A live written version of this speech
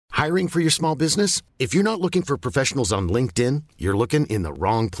Hiring for your small business? If you're not looking for professionals on LinkedIn, you're looking in the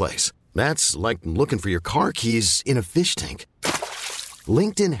wrong place. That's like looking for your car keys in a fish tank.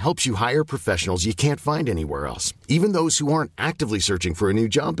 LinkedIn helps you hire professionals you can't find anywhere else, even those who aren't actively searching for a new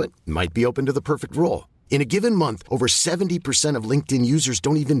job but might be open to the perfect role. In a given month, over 70% of LinkedIn users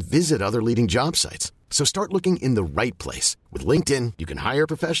don't even visit other leading job sites. So start looking in the right place. With LinkedIn, you can hire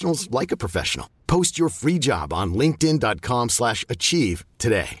professionals like a professional. Post your free job on linkedin.com/achieve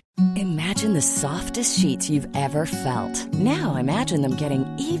today. Imagine the softest sheets you've ever felt. Now imagine them getting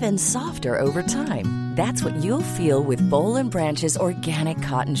even softer over time. That's what you'll feel with Boll & Branch's organic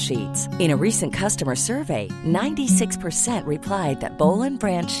cotton sheets. In a recent customer survey, 96% replied that Boll &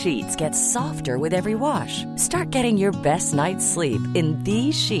 Branch sheets get softer with every wash. Start getting your best night's sleep in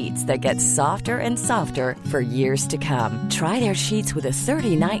these sheets that get softer and softer for years to come. Try their sheets with a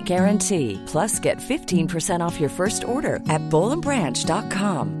 30-night guarantee. Plus, get 15% off your first order at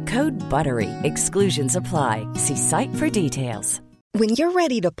bollandbranch.com. Code BUTTERY. Exclusions apply. See site for details. When you're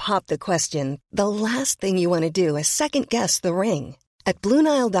ready to pop the question, the last thing you want to do is second-guess the ring. At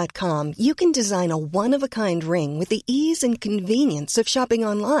BlueNile.com, you can design a one-of-a-kind ring with the ease and convenience of shopping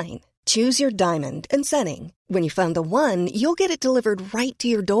online. Choose your diamond and setting. When you find the one, you'll get it delivered right to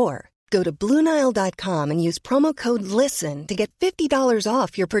your door. Go to BlueNile.com and use promo code LISTEN to get $50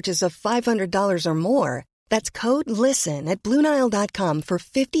 off your purchase of $500 or more. That's code LISTEN at BlueNile.com for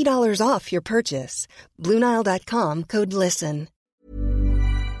 $50 off your purchase. BlueNile.com, code LISTEN.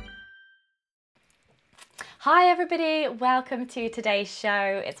 Hi everybody, welcome to today's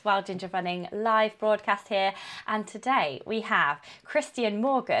show. It's Wild Ginger Running live broadcast here, and today we have Kristian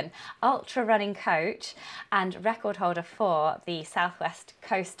Morgan, ultra running coach and record holder for the Southwest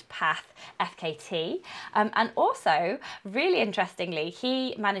Coast Path FKT, and also really interestingly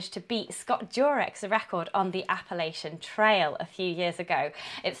he managed to beat Scott Jurek's record on the Appalachian Trail a few years ago.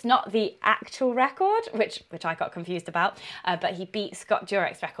 It's not the actual record, which I got confused about, but he beat Scott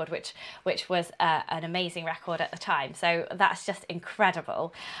Jurek's record, which was an amazing record at the time. So that's just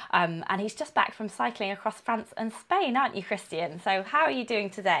incredible. And he's just back from cycling across France and Spain, aren't you, Kristian? So how are you doing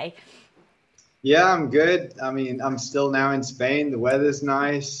today? Yeah, I'm good. I mean, I'm still now in Spain. The weather's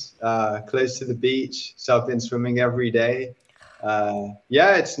nice, close to the beach. So I've been swimming every day.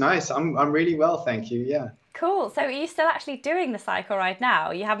 Yeah, it's nice. I'm really well, thank you. Yeah. Cool. So are you still actually doing the cycle ride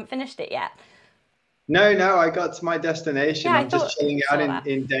now? You haven't finished it yet? No, I got to my destination. Yeah, I'm just chilling out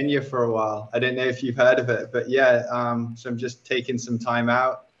in Denia for a while. I don't know if you've heard of it, but yeah, so I'm just taking some time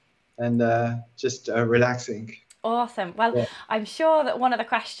out and just relaxing. Awesome. Well, yeah. I'm sure that one of the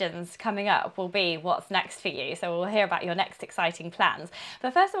questions coming up will be what's next for you. So we'll hear about your next exciting plans.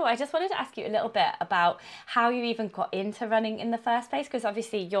 But first of all, I just wanted to ask you a little bit about how you even got into running in the first place, because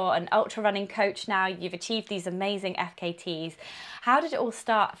obviously you're an ultra running coach now. You've achieved these amazing FKTs. How did it all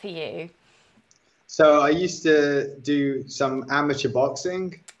start for you? So I used to do some amateur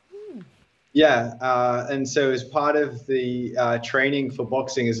boxing. Yeah, and so as part of the training for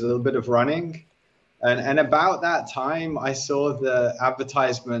boxing is a little bit of running. And about that time, I saw the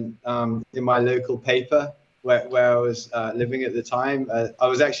advertisement in my local paper where I was living at the time. I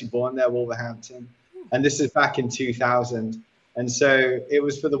was actually born there, Wolverhampton. And this is back in 2000. And so it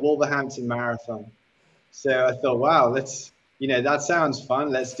was for the Wolverhampton Marathon. So I thought, wow, that sounds fun.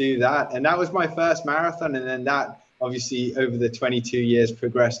 Let's do that. And that was my first marathon. And then that obviously over the 22 years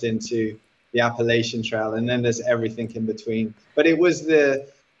progressed into the Appalachian Trail. And then there's everything in between. But it was the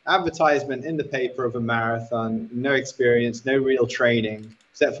advertisement in the paper of a marathon, no experience, no real training,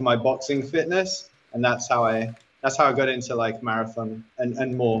 except for my boxing fitness. And that's how I got into like marathon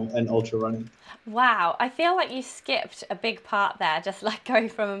and more and ultra running. Wow, I feel like you skipped a big part there, just like going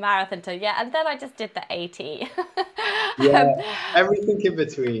from a marathon to, and then I just did the AT. Yeah, everything in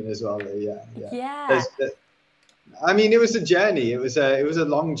between as well, though, yeah. I mean, it was a journey. It was a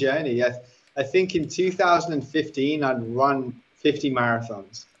long journey. I think in 2015, I'd run 50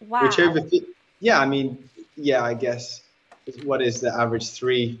 marathons. Wow. I guess, what is the average,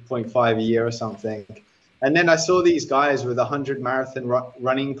 3.5 a year or something. And then I saw these guys with a 100 marathon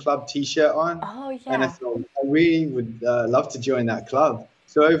running club t-shirt on. Oh, yeah. And I thought, I really would love to join that club.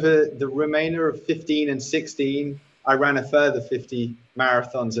 So over the remainder of 15 and 16, I ran a further 50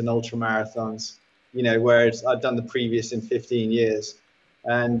 marathons and ultra marathons, whereas I'd done the previous in 15 years.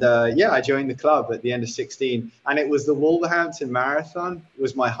 And I joined the club at the end of 16. And it was the Wolverhampton Marathon,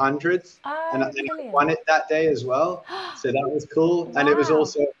 was my 100th. Oh, and I won it that day as well. So that was cool. Wow. And it was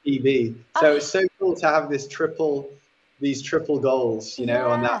also a PB. So it's so cool to have these triple goals,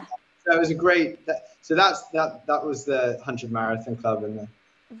 on that. So it was a great, that was the 100 Marathon Club. And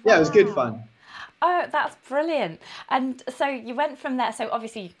it was good fun. Oh, that's brilliant. And so you went from there. So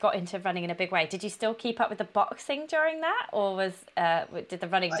obviously you got into running in a big way. Did you still keep up with the boxing during that, or did the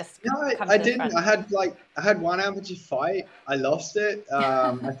running just come to I the didn't. front? I had one amateur fight. I lost it.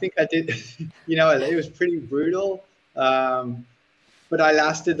 I think I did. It was pretty brutal. But I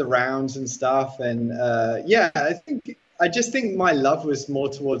lasted the rounds and stuff. And I just think my love was more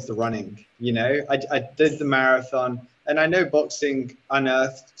towards the running. I did the marathon, and I know boxing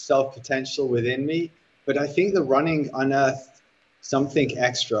unearthed self-potential within me, but I think the running unearthed something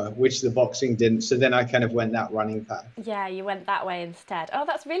extra, which the boxing didn't. So then I kind of went that running path. Yeah, you went that way instead. Oh,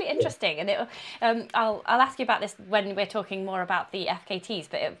 that's really interesting. And I'll ask you about this when we're talking more about the FKTs,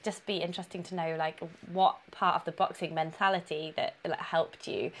 but it'll just be interesting to know like what part of the boxing mentality that helped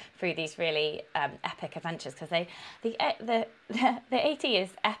you through these really epic adventures, because the AT is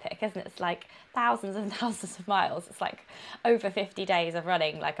epic, isn't it? It's like thousands and thousands of miles. It's like over 50 days of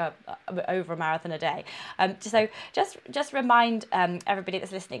running, like over a marathon a day. So just remind everybody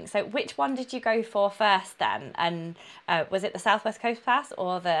that's listening. So which one did you go for first then? And was it the Southwest Coast Pass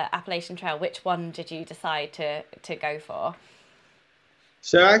or the Appalachian Trail? Which one did you decide to go for?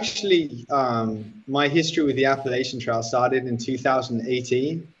 So actually, my history with the Appalachian Trail started in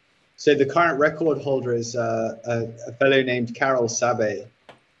 2018. So the current record holder is a fellow named Karel Sabe.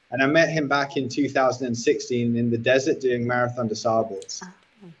 And I met him back in 2016 in the desert doing Marathon des Sables.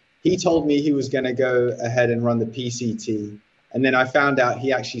 He told me he was going to go ahead and run the PCT. And then I found out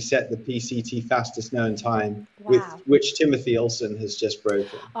he actually set the PCT fastest known time, which Timothy Olson has just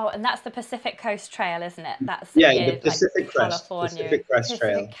broken. Oh, and that's the Pacific Coast Trail, isn't it? That's the Pacific Crest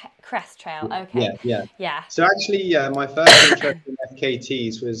Trail. Crest Trail, okay. Yeah. So actually, my first interest in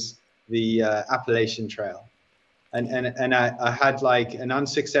FKTs was the Appalachian Trail. And I had like an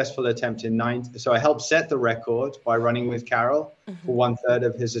unsuccessful attempt so I helped set the record by running with Karel for 1/3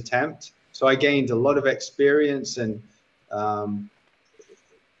 of his attempt. So I gained a lot of experience and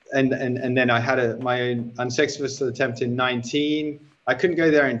then I had my own unsuccessful attempt in 19. I couldn't go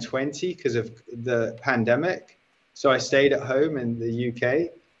there in 20 because of the pandemic. So I stayed at home in the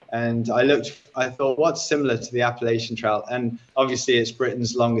UK and I thought, what's similar to the Appalachian Trail? And obviously it's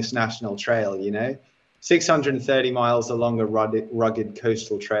Britain's longest national trail, 630 miles along a rugged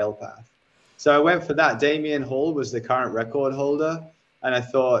coastal trail path. So I went for that. Damian Hall was the current record holder. And I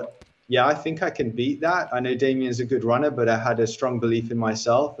thought, yeah, I think I can beat that. I know Damian's a good runner, but I had a strong belief in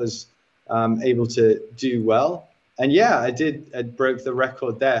myself as able to do well. And yeah, I did. I broke the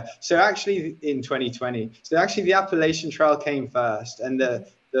record there. So actually in 2020, the Appalachian Trail came first, and the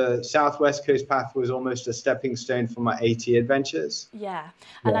Southwest Coast Path was almost a stepping stone for my AT adventures. Yeah.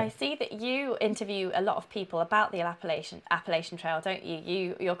 And I see that you interview a lot of people about the Appalachian Trail, don't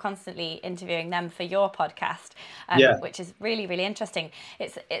you? You're constantly interviewing them for your podcast, which is really, really interesting.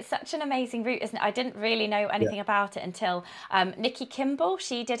 It's such an amazing route, isn't it? I didn't really know anything about it until Nikki Kimball,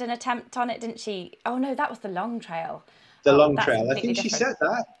 she did an attempt on it, didn't she? Oh no, that was the long trail. The long trail. I think she said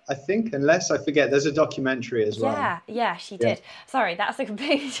that. Unless I forget, there's a documentary as well. Yeah, she did. Sorry, that's a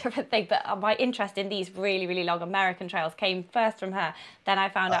completely different thing. But my interest in these really, really long American trails came first from her. Then I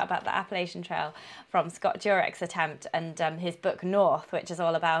found out about the Appalachian Trail from Scott Jurek's attempt and his book North, which is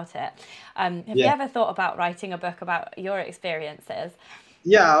all about it. Have you ever thought about writing a book about your experiences?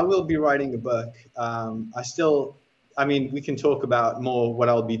 Yeah, I will be writing a book. We can talk about more what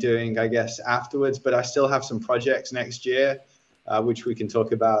I'll be doing, I guess, afterwards, but I still have some projects next year, which we can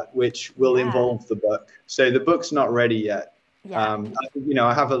talk about, which will involve the book. So the book's not ready yet. Yeah.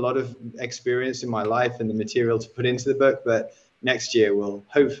 I have a lot of experience in my life and the material to put into the book, but next year we'll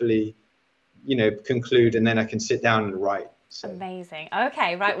hopefully, conclude, and then I can sit down and write. So. Amazing.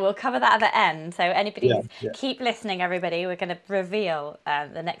 Okay, right. We'll cover that at the end. So anybody, keep listening, everybody. We're going to reveal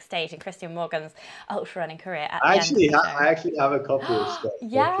the next stage in Kristian Morgan's ultra running career. I actually have a copy of Scott.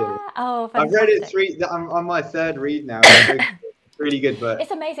 Yeah. Oh, fantastic. I've read it I'm on my third read now. Really good book.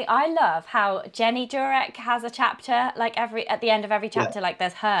 It's amazing. I love how Jenny Jurek has a chapter, like at the end of every chapter, like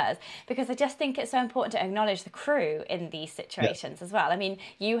there's hers, because I just think it's so important to acknowledge the crew in these situations as well. I mean,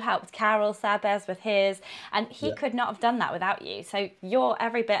 you helped Karel Sabes with his, and he could not have done that without you. So you're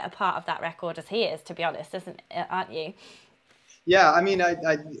every bit a part of that record as he is, to be honest, aren't you? Yeah, I mean,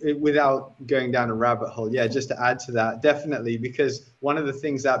 I without going down a rabbit hole, just to add to that, definitely, because one of the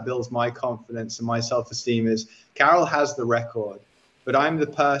things that builds my confidence and my self-esteem is Karel has the record, but I'm the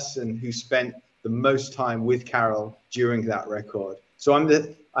person who spent the most time with Karel during that record. So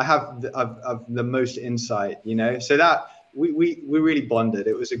I have the most insight, so that we really bonded.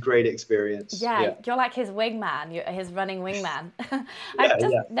 It was a great experience. Yeah. You're like his wingman, his running wingman. I've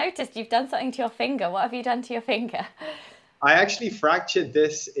just noticed you've done something to your finger. What have you done to your finger? I actually fractured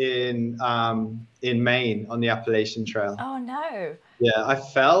this in Maine on the Appalachian Trail. Oh no. Yeah, I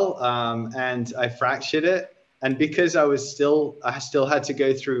fell and I fractured it. And because I still had to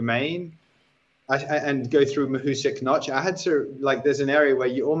go through Maine and go through Mahoosic Notch, I had to, like, there's an area where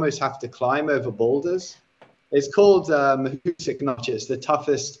you almost have to climb over boulders. It's called Mahoosic Notch. It's the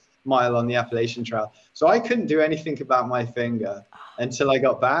toughest mile on the Appalachian Trail. So I couldn't do anything about my finger until I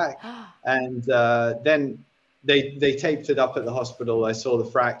got back. And then they taped it up at the hospital. I saw the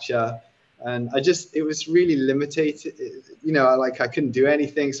fracture. And it was really limited, like I couldn't do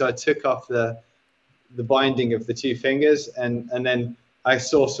anything. So I took off the binding of the two fingers and then I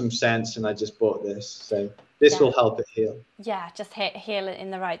saw some sense and I just bought this. So this will help it heal. Yeah, just heal it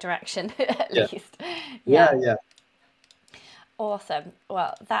in the right direction at least. Yeah. Awesome.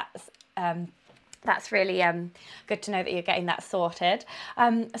 Well, that's really good to know that you're getting that sorted.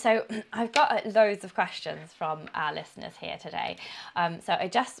 So I've got loads of questions from our listeners here today. So I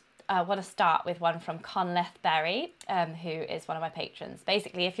just want to start with one from Conleth Berry, who is one of my patrons.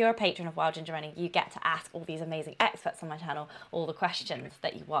 Basically, if you're a patron of Wild Ginger Running, you get to ask all these amazing experts on my channel all the questions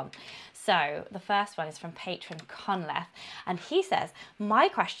that you want. So the first one is from patron Conleth, and he says, my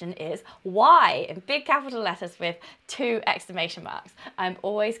question is why, in big capital letters with 2 exclamation marks. I'm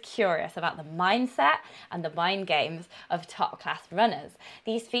always curious about the mindset and the mind games of top class runners.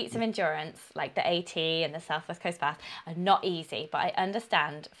 These feats of endurance, like the AT and the Southwest Coast Path, are not easy, but I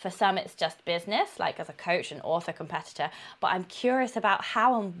understand for some it's just business, like as a coach and author competitor, but I'm curious about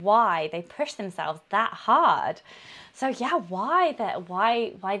how and why they push themselves that hard. So yeah, why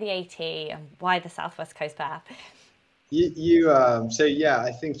the AT and why the Southwest Coast Path?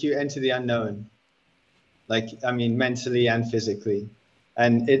 I think you enter the unknown, mentally and physically,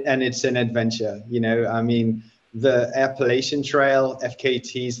 and it's an adventure. The Appalachian Trail,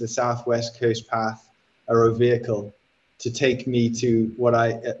 FKTs, the Southwest Coast Path are a vehicle to take me to what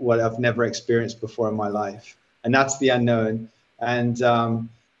I've never experienced before in my life, and that's the unknown. And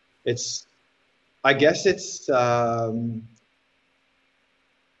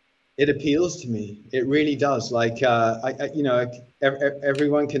it appeals to me. It really does.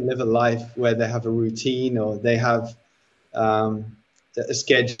 Everyone can live a life where they have a routine or they have a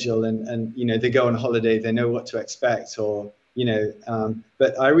schedule and they go on holiday, they know what to expect, but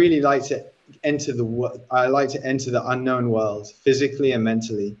I really like to enter the unknown world physically and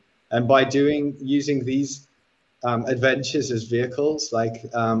mentally. And by using these adventures as vehicles,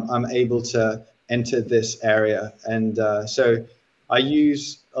 I'm able to enter this area. And so I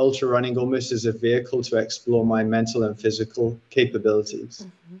use ultra running almost as a vehicle to explore my mental and physical capabilities.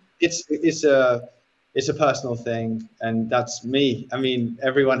 Mm-hmm. It's a personal thing, and that's me.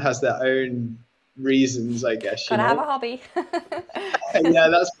 Everyone has their own reasons, I guess. Gotta have a hobby. Yeah,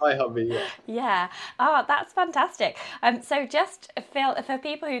 that's my hobby. Yeah. Oh, that's fantastic. So just for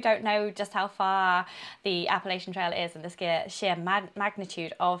people who don't know just how far the Appalachian Trail is and the sheer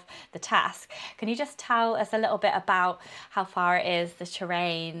magnitude of the task, can you just tell us a little bit about how far it is, the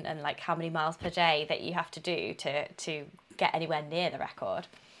terrain, and how many miles per day that you have to do to get anywhere near the record?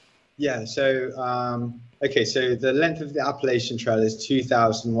 Yeah, so so the length of the Appalachian Trail is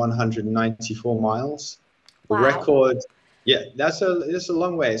 2,194 miles. The record, that's a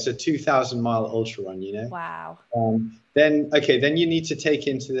long way. It's a 2,000-mile ultra run, Wow. Then you need to take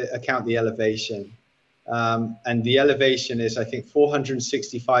into account the elevation. And the elevation is, I think,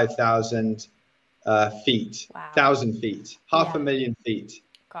 465,000 feet, 1,000 feet, half a million feet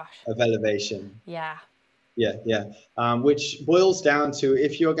of elevation. Yeah. Yeah. Which boils down to,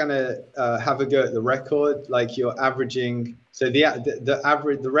 if you're going to have a go at the record, you're averaging, so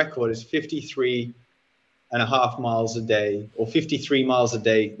the record is 53.5 miles a day, or 53 miles a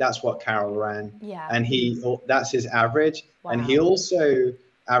day. That's what Carroll ran. Yeah. And that's his average. Wow. And he also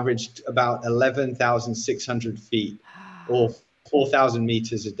averaged about 11,600 feet or 4,000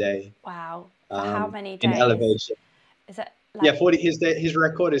 meters a day. Wow. For how many days? In elevation. Is it? His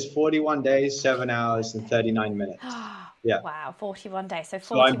record is 41 days, 7 hours and 39 minutes. Yeah. Wow, 41 days. So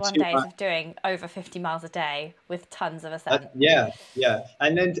 41 days of doing over 50 miles a day with tons of ascent. Yeah.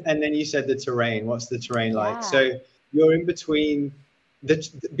 And then you said the terrain. What's the terrain like? So you're in between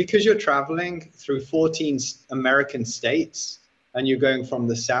because you're traveling through 14 American states and you're going from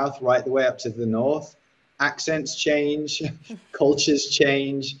the south right the way up to the north. Accents change, cultures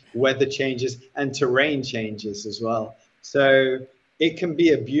change, weather changes, and terrain changes as well. So it can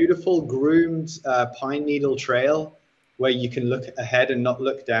be a beautiful groomed pine needle trail where you can look ahead and not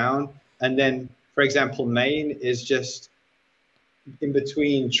look down. And then, for example, Maine is just in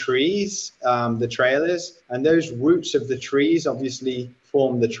between trees, the trail is, and those roots of the trees obviously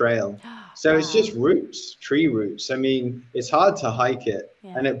form the trail. So it's just roots, tree roots. I mean, it's hard to hike it,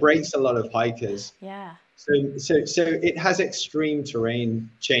 and it breaks a lot of hikers. Yeah. So it has extreme terrain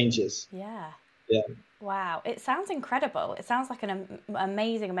changes. Yeah. Yeah. Wow, it sounds incredible. It sounds like an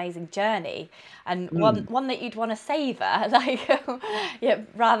amazing journey, and one that you'd want to savor, like, yeah,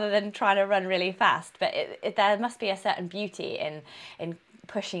 rather than trying to run really fast. But there must be a certain beauty in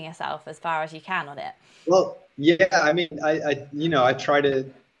pushing yourself as far as you can on it. Well, yeah, I mean, I try to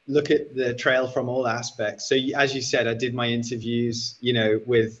look at the trail from all aspects. So as you said, I did my interviews,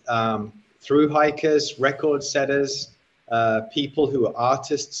 with through hikers, record setters, people who are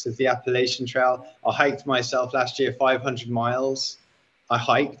artists of the Appalachian Trail. I hiked myself last year 500 miles. I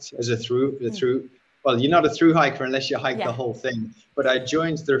hiked as a through. Well, you're not a through hiker unless you hike the whole thing. But I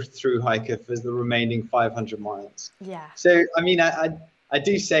joined the through hiker for the remaining 500 miles. Yeah. So I mean, I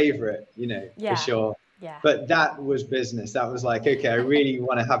do savor it, for sure. Yeah. But that was business. That was like, okay, I really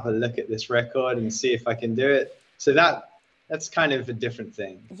want to have a look at this record and see if I can do it. So that's kind of a different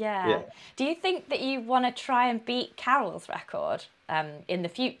thing. Yeah. Do you think that you want to try and beat Carol's record in the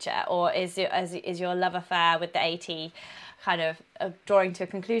future, or is your love affair with the AT kind of drawing to a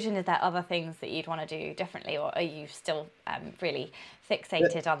conclusion? Is there other things that you'd want to do differently, or are you still really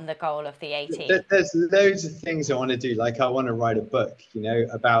fixated on the goal of the AT? There's loads of things I want to do. Like I want to write a book,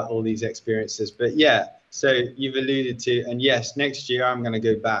 about all these experiences. But yeah, so you've alluded to, and yes, next year I'm going to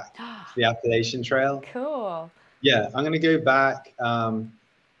go back to the Appalachian Trail. Cool. Yeah, I'm going to go back.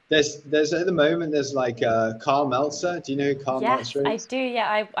 There's at the moment, there's like Carl Meltzer. Do you know who Carl Meltzer is? Yes, I do.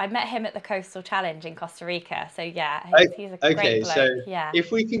 Yeah, I met him at the Coastal Challenge in Costa Rica. So yeah, he's a great bloke. So yeah.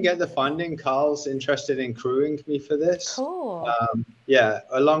 If we can get the funding, Carl's interested in crewing me for this. Cool.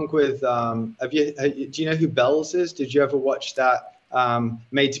 Along with, do you know who Bells is? Did you ever watch that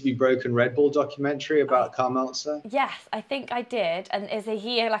Made to Be Broken Red Bull documentary about Carl Meltzer? Yes, I think I did. And is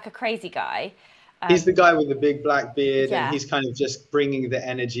he like a crazy guy? He's the guy with the big black beard, and he's kind of just bringing the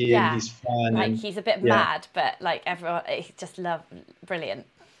energy, and he's fun. Like he's a bit mad, but like everyone, he just brilliant.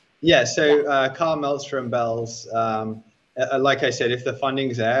 Yeah. So Carl Meltzer and Bells, like I said, if the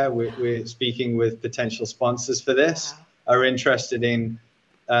funding's there, we're speaking with potential sponsors for this. Are interested in,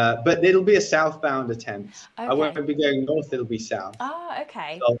 but it'll be a southbound attempt. Okay. I won't be going north; it'll be south. Oh,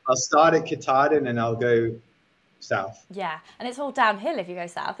 okay. So I'll start at Katahdin and I'll go south. Yeah, and it's all downhill if you go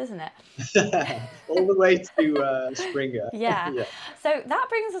south, isn't it? All the way to Springer. Yeah. So that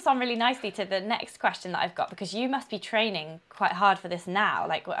brings us on really nicely to the next question that I've got, because you must be training quite hard for this now.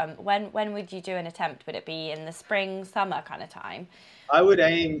 Like when would you do an attempt? Would it be in the spring, summer kind of time? I would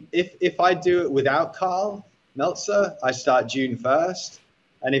aim, if I do it without Carl Meltzer, I start June 1st.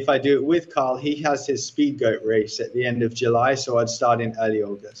 And if I do it with Carl, he has his Speed Goat race at the end of July, so I'd start in early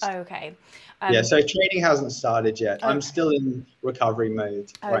August. Oh, okay. So training hasn't started yet. Okay. I'm still in recovery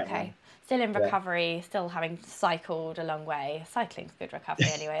mode right now. Still in recovery, still having cycled a long way. Cycling's good recovery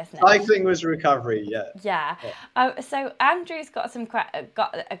anyway, isn't it? Cycling was recovery, yeah. So Andrew's got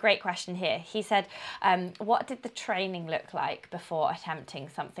a great question here. He said, what did the training look like before attempting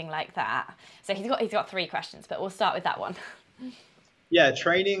something like that? So he's got 3 questions, but we'll start with that one. Yeah,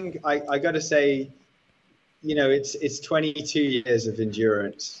 training, I got to say, it's 22 years of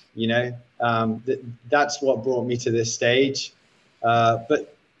endurance, that's what brought me to this stage.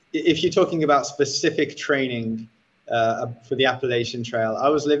 But if you're talking about specific training for the Appalachian Trail, I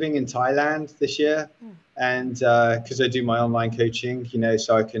was living in Thailand this year, and because I do my online coaching,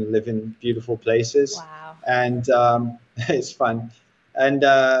 so I can live in beautiful places. Wow. And it's fun. And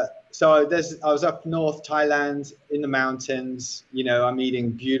so I was up north Thailand in the mountains. I'm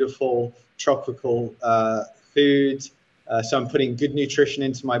eating beautiful tropical food. So I'm putting good nutrition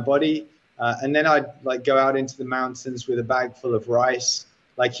into my body. And then I'd like go out into the mountains with a bag full of rice.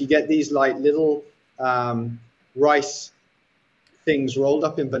 Like you get these like little rice things rolled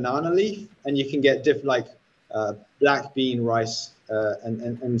up in banana leaf, and you can get different like black bean rice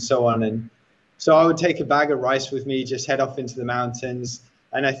and so on. And so I would take a bag of rice with me, just head off into the mountains.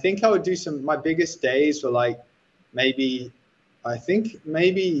 And I think I would do my biggest days were like maybe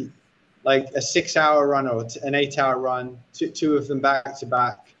like a 6-hour run or an 8-hour run, two of them back to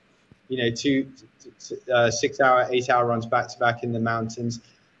back, 2 6-hour, 8-hour runs back to back in the mountains.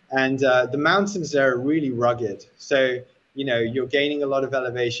 And the mountains there are really rugged. So, you're gaining a lot of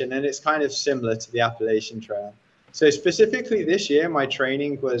elevation, and it's kind of similar to the Appalachian Trail. So specifically this year, my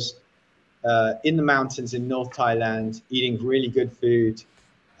training was in the mountains in North Thailand, eating really good food.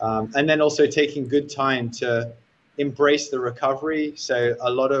 And then also taking good time to embrace the recovery. So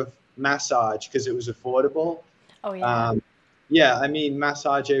a lot of massage because it was affordable. Oh, yeah. Yeah, I mean,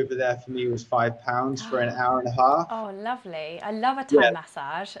 massage over there for me was £5 for an hour and a half. Oh, lovely. I love a Thai Yeah,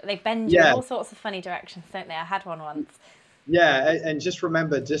 massage. They bend you in yeah, all sorts of funny directions, don't they? I had one once. yeah. And just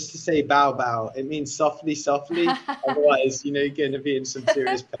remember, just to say bow bow, it means softly, softly. Otherwise, you're going to be in some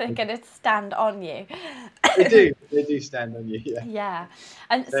serious They're pain. going to stand on you. They do stand on you. Yeah. Yeah.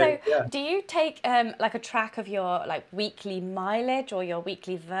 And So, so yeah. do you take like a track of your like weekly mileage or your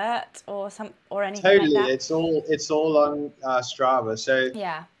weekly vert or anything like Totally, that? it's all on Strava. So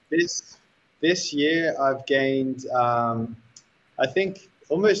Yeah. this year I've gained I think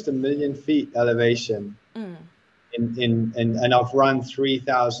almost 1,000,000 feet elevation and I've run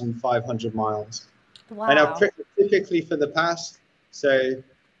 3,500 miles. And I've Wow. typically for the past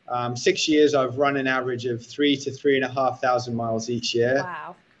 6 years I've run an average of 3,000 to 3,500 miles each year.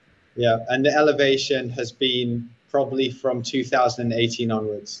 Wow. Yeah, and the elevation has been probably from 2018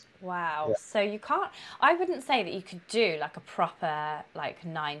 onwards. Wow. Yeah. So you can't, I wouldn't say that you could do like a proper like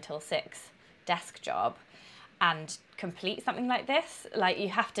 9 till 6 desk job and complete something like this. Like you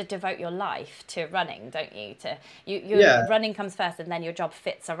have to devote your life to running, don't you? Yeah. Running comes first and then your job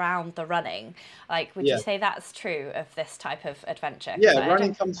fits around the running. Like, would Yeah. you say that's true of this type of adventure? 'Cause Yeah,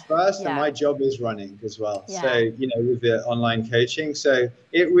 running comes first, Yeah. and my job is running as well. Yeah. So, with the online coaching, so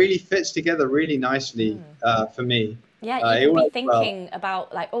it really fits together really nicely for me. Yeah, It you could be works well. thinking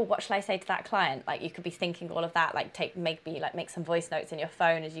about like, oh, what shall I say to that client? Like you could be thinking all of that, like make some voice notes in your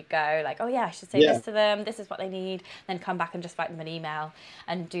phone as you go, like, oh yeah, I should say Yeah. this to them, this is what they need, then come back and just write them an email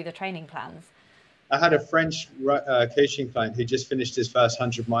and do the training plans. I had a French coaching client who just finished his first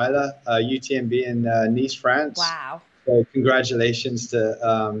 100-miler, UTMB in Nice, France. Wow. So congratulations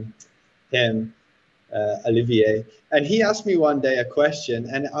to him, Olivier. And he asked me one day a question,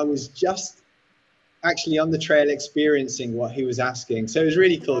 and I was just actually on the trail experiencing what he was asking. So it was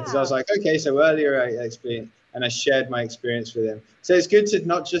really cool because I was like, okay, so earlier I experienced, and I shared my experience with him. So it's good to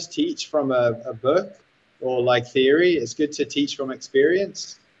not just teach from a book or like theory, it's good to teach from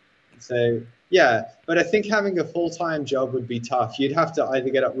experience. So yeah, but I think having a full-time job would be tough. You'd have to either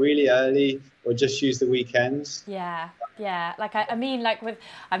get up really early or just use the weekends. Yeah. Like I mean, like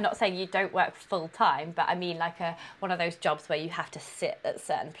I'm not saying you don't work full time, but I mean like one of those jobs where you have to sit at a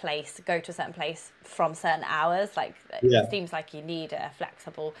certain place, go to a certain place from certain hours. Like Yeah. it seems like you need a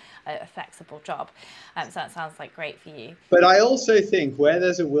flexible job. So that sounds like great for you. But I also think where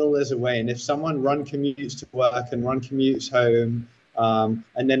there's a will, there's a way. And if someone commutes to work and commutes home,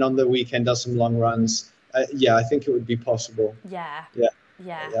 and then on the weekend does some long runs, I think it would be possible. Yeah.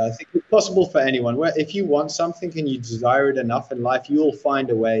 I think it's possible for anyone. Where if you want something and you desire it enough in life, you'll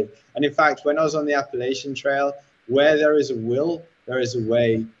find a way. And in fact, when I was on the Appalachian Trail, where there is a will, there is a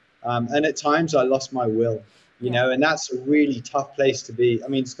way. And at times I lost my will, and that's a really tough place to be. I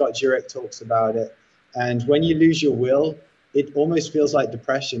mean, Scott Jurek talks about it. And when you lose your will, it almost feels like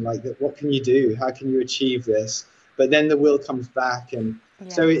depression. Like, what can you do? How can you achieve this? But then the will comes back. And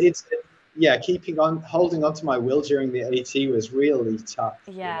so it's holding on to my will during the AT was really tough.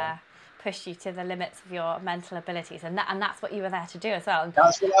 Yeah. Push you to the limits of your mental abilities, and that's what you were there to do as well.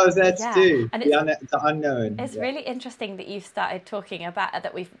 That's what I was there to do. And the unknown. It's really interesting that you've started talking about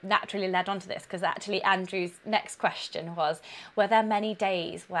that. We've naturally led onto this because actually Andrew's next question was: were there many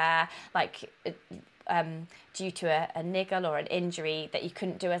days where, like, due to a niggle or an injury, that you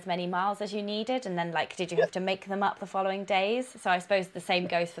couldn't do as many miles as you needed, and then like did you have to make them up the following days? So I suppose the same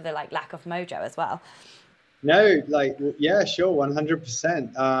goes for the like lack of mojo as well. No, like, yeah, sure,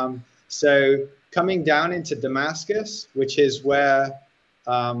 100%. So coming down into Damascus, which is where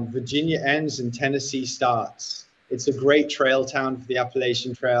Virginia ends and Tennessee starts. It's a great trail town for the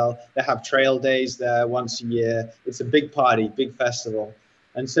Appalachian Trail. They have trail days there once a year. It's a big party, big festival.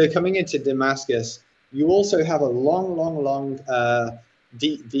 And so coming into Damascus, you also have a long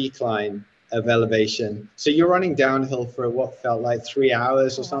decline of elevation. So you're running downhill for what felt like 3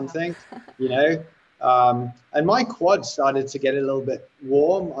 hours or something, and my quad started to get a little bit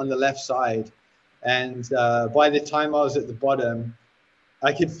warm on the left side. And by the time I was at the bottom,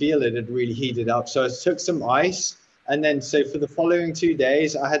 I could feel it had really heated up. So I took some ice. And then so for the following 2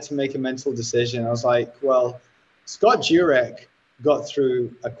 days, I had to make a mental decision. I was like, well, Scott Jurek got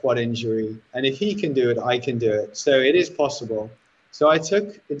through a quad injury. And if he can do it, I can do it. So it is possible. So I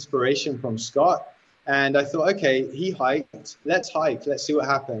took inspiration from Scott and I thought, okay, he hiked. Let's hike. Let's see what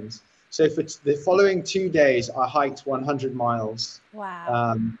happens. So for the following 2 days, I hiked 100 miles.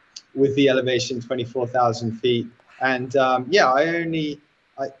 Wow. With the elevation 24,000 feet. And I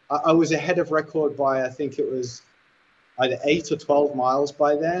was ahead of record by, I think it was either 8 or 12 miles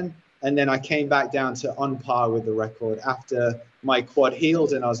by then. And then I came back down to on par with the record after my quad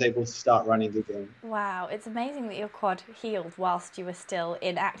healed and I was able to start running again. Wow, it's amazing that your quad healed whilst you were still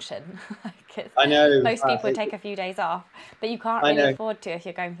in action. I know. Most people take a few days off, but you can't really afford to if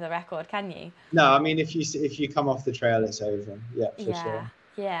you're going for the record, can you? No, I mean, if you come off the trail, it's over. Yeah, for sure.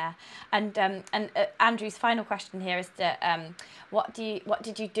 Yeah, and Andrew's final question here is that what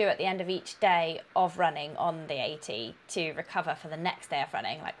did you do at the end of each day of running on the AT to recover for the next day of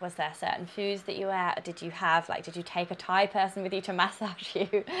running? Like, was there certain foods that you ate? Or did you take a Thai person with you to massage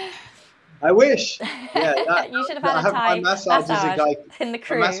you? I wish. Yeah, you should have had a Thai massage in the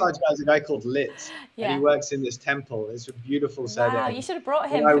crew. My massage guy is a guy called Lit, and he works in this temple. It's a beautiful setting. Wow, you should have brought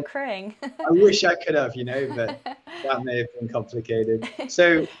him for crewing. I wish I could have, but that may have been complicated.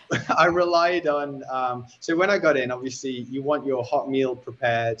 So I relied on, so when I got in, obviously you want your hot meal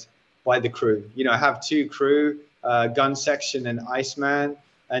prepared by the crew. I have 2 crew, gun section and Iceman,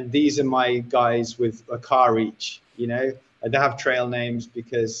 and these are my guys with a car each, They have trail names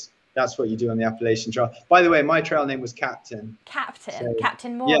because that's what you do on the Appalachian Trail. By the way, my trail name was Captain.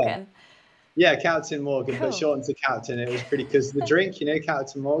 Captain Morgan. Yeah, Captain Morgan, cool. But shortened to Captain. It was pretty because the drink,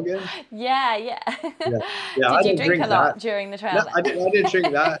 Captain Morgan. Yeah. Did you drink a lot during the trail? No, I didn't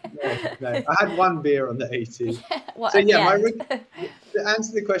drink that. No. I had 1 beer on the AT. To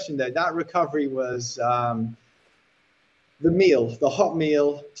answer the question though, that recovery was the hot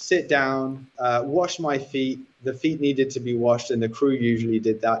meal, sit down, wash my feet. The feet needed to be washed, and the crew usually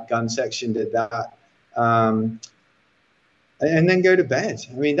did that. Gun section did that, and then go to bed.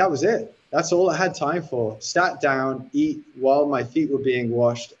 I mean, that was it. That's all I had time for. Sat down, eat while my feet were being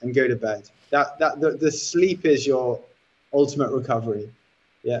washed, and go to bed. The sleep is your ultimate recovery.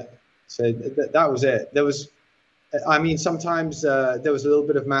 Yeah. So that was it. Sometimes there was a little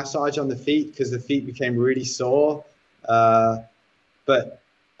bit of massage on the feet because the feet became really sore,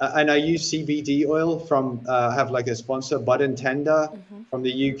 and I use CBD oil from, I have like a sponsor, Bud and Tender from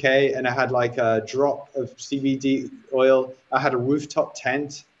the UK. And I had like a drop of CBD oil. I had a rooftop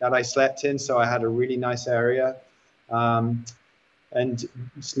tent that I slept in. So I had a really nice area. And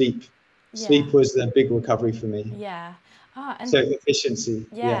sleep. Yeah. Sleep was the big recovery for me. Yeah. So efficiency.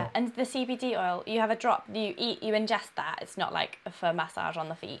 Yeah. And the CBD oil, you have a drop, you ingest that. It's not like for massage on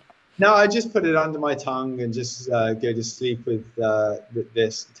the feet. No, I just put it under my tongue and just go to sleep with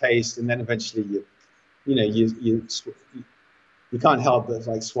this taste, and then eventually you can't help but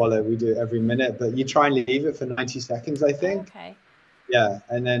like swallow. We do it every minute, but you try and leave it for 90 seconds, I think. Okay. Yeah,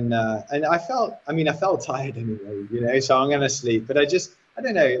 and then and I felt tired anyway, so I'm gonna sleep, but I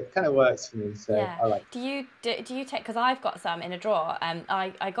don't know, it kind of works for me, so yeah. I like it. Do you take, because I've got some in a drawer,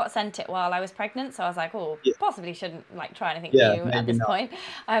 I got sent it while I was pregnant, so I was like, possibly shouldn't try anything new at this point,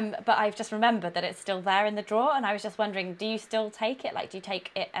 but I've just remembered that it's still there in the drawer, and I was just wondering, do you still take it? Do you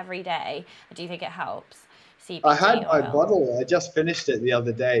take it every day? Or do you think it helps? CBD I had my oil? bottle, I just finished it the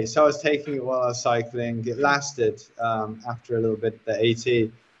other day, so I was taking it while I was cycling. It lasted after a little bit the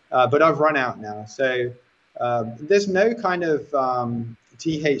AT, but I've run out now, so there's no kind of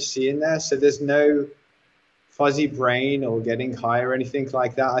THC in there, so there's no fuzzy brain or getting high or anything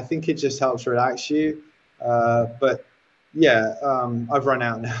like that. I think it just helps relax you, but I've run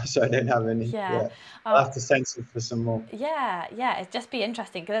out now, so I don't have any. I'll have to censor for some more. It'd just be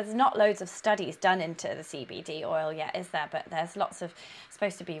interesting because there's not loads of studies done into the CBD oil yet, is there? But there's lots of,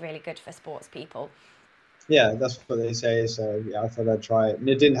 supposed to be really good for sports people. Yeah, that's what they say, so I thought I'd try it, and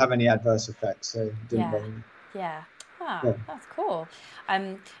it didn't have any adverse effects, so it didn't bother me. That's cool.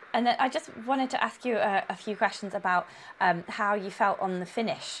 And then I just wanted to ask you a few questions about how you felt on the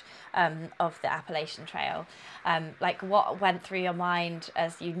finish of the Appalachian Trail. What went through your mind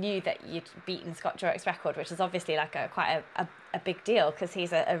as you knew that you'd beaten Scott Jurek's record, which is obviously quite a big deal because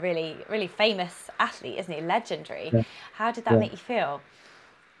he's a really, really famous athlete, isn't he? Legendary. Yeah. How did that make you feel?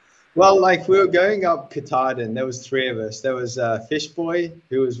 Well, we were going up Katahdin. There was 3 of us. There was Fish Boy,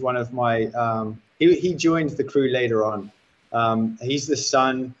 who was one of my... He joined the crew later on. He's the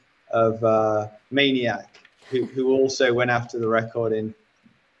son of Maniac, who also went after the record in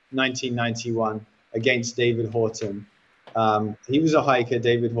 1991 against David Horton. He was a hiker.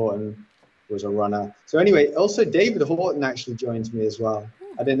 David Horton was a runner. So anyway, also David Horton actually joins me as well.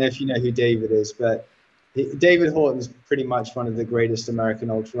 I don't know if you know who David is, but David Horton's pretty much one of the greatest American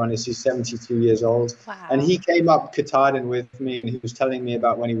ultra runners. He's 72 years old. Wow. And he came up Katahdin with me, and he was telling me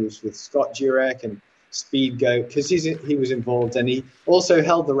about when he was with Scott Jurek and Speed Goat, because he was involved, and he also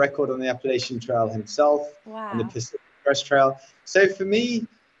held the record on the Appalachian Trail himself. Wow. And the Pacific Crest Trail. So for me,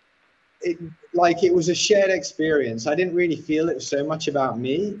 it was a shared experience. I didn't really feel it was so much about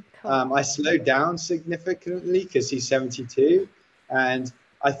me. Cool. I slowed down significantly because he's 72, and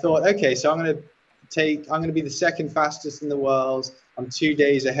I thought, okay, so I'm going to going to be the second fastest in the world. I'm 2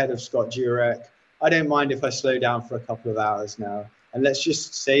 days ahead of Scott Jurek. I don't mind if I slow down for a couple of hours now. And let's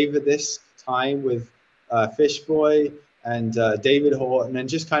just savor this time with Fish Boy and David Horton and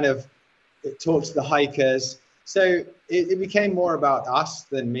just kind of talk to the hikers. So it became more about us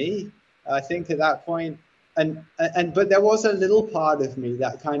than me, I think, at that point. But there was a little part of me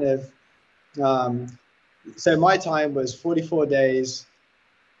that kind of, so my time was 44 days,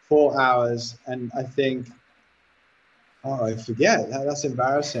 4 hours, and I think, I forget. That's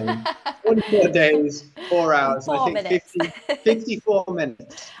embarrassing. 44 days, 4 hours, and I think 54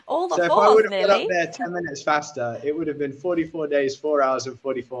 minutes. All the so if fours, I would have nearly. got up there 10 minutes faster, it would have been 44 days, 4 hours, and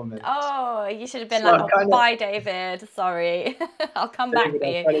 44 minutes. Oh, you should have been like, bye, David. Sorry. I'll come back for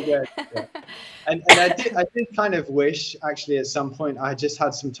you. Yeah. And I did kind of wish, actually, at some point, I just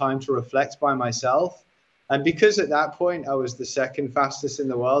had some time to reflect by myself. And because at that point, I was the second fastest in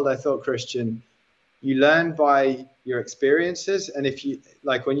the world, I thought, Kristian, you learn by your experiences. And if you,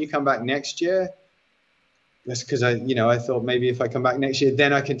 like, when you come back next year, that's because I thought maybe if I come back next year,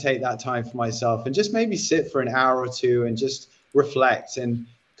 then I can take that time for myself and just maybe sit for an hour or two and just reflect and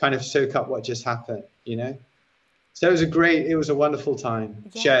kind of soak up what just happened, So it was a wonderful time,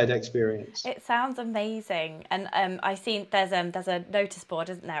 shared experience. It sounds amazing. And I seen there's a notice board,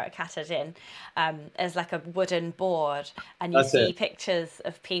 isn't there, at Catadin? There's like a wooden board, and you see pictures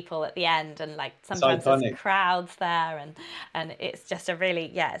of people at the end, and like sometimes there's crowds there, and it's just it's a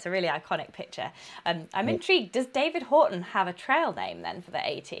really iconic picture. I'm intrigued. Does David Horton have a trail name then for the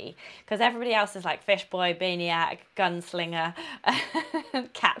AT? Because everybody else is like Fish Boy, Maniac, Gunslinger,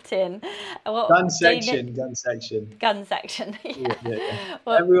 Captain. Gun section. Gun section. Yeah.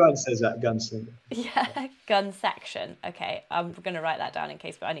 Well, everyone says that, gunslinger. Yeah, gun section. Okay, I'm going to write that down in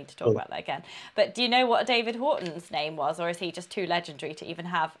case I need to talk about that again. But do you know what David Horton's name was, or is he just too legendary to even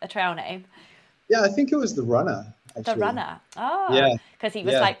have a trail name? Yeah, I think it was the Runner. Actually. The Runner. Oh, yeah. Because he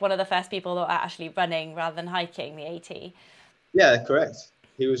was like one of the first people that were actually running rather than hiking the AT. Yeah, correct.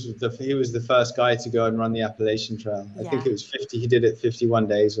 He was the first guy to go and run the Appalachian Trail. I think it was 50. He did it 51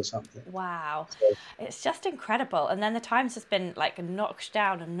 days or something. Wow, it's just incredible. And then the time's just been like knocked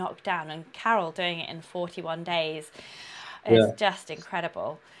down, and Carol doing it in 41 days. It's just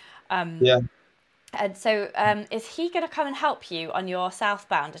incredible. And so, is he going to come and help you on your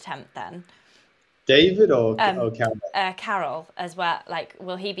southbound attempt then? David or Carol? Carol as well. Like,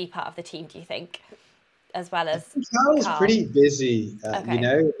 will he be part of the team, do you think? As well as Carol's pretty busy,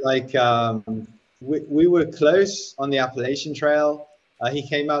 we were close on the Appalachian Trail. He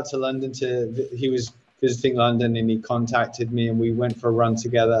came out to London he was visiting London, and he contacted me, and we went for a run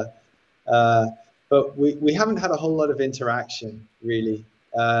together. But we haven't had a whole lot of interaction really.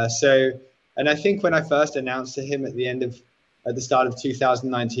 And I think when I first announced to him at the start of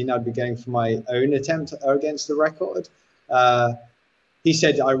 2019, I'd be going for my own attempt against the record. He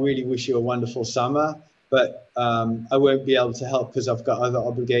said, I really wish you a wonderful summer, but I won't be able to help because I've got other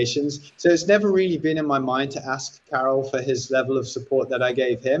obligations. So it's never really been in my mind to ask Carol for his level of support that I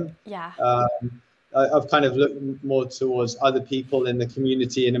gave him. Yeah. I've kind of looked more towards other people in the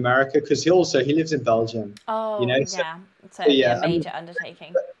community in America, because he lives in Belgium. Oh, So it'd be a major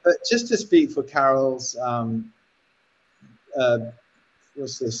undertaking. But just to speak for Carol's,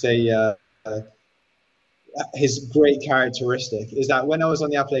 his great characteristic is that when I was on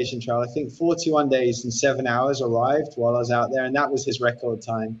the Appalachian Trail, I think 41 days and 7 hours arrived while I was out there, and that was his record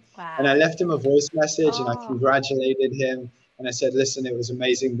time. Wow. And I left him a voice message and I congratulated him, and I said, listen, it was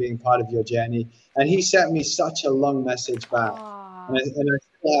amazing being part of your journey. And he sent me such a long message back, and I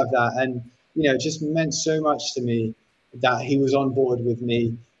still have that, and it just meant so much to me that he was on board with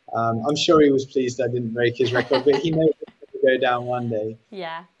me. I'm sure he was pleased I didn't break his record, but he knows it will go down one day.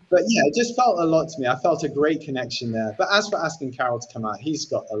 Yeah. But yeah, it just felt a lot to me. I felt a great connection there. But as for asking Carol to come out, he's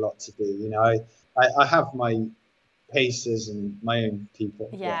got a lot to do. I have my paces and my own people.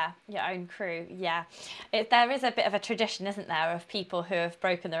 Yeah, your own crew. Yeah. There is a bit of a tradition, isn't there, of people who have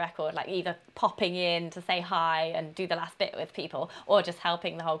broken the record, like either popping in to say hi and do the last bit with people, or just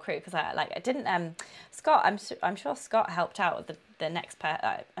helping the whole crew. Because Scott, I'm sure Scott helped out with the next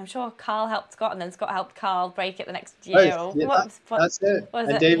I'm sure Carl helped Scott, and then Scott helped Carl break it the next year. That's it.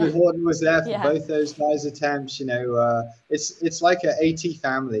 And David Horton was there for both those guys' attempts. It's like an AT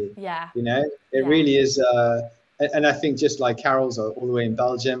family. Yeah. It really is. And I think just like Carol's all the way in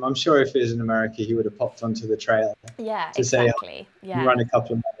Belgium, I'm sure if he was in America, he would have popped onto the trail. Yeah, to exactly. Run a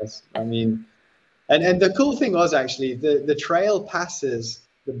couple of miles. I mean, and the cool thing was actually the trail passes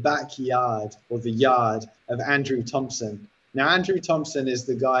the backyard or the yard of Andrew Thompson. Now, Andrew Thompson is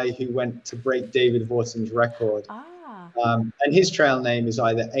the guy who went to break David Horton's record. And his trail name is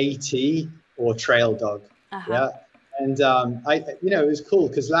either AT or trail dog. Yeah. And it was cool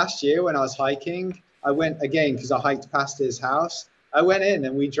because last year when I was hiking, I went again because I hiked past his house. I went in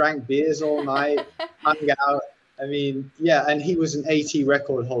and we drank beers all night, hung out. I mean, yeah, and he was an AT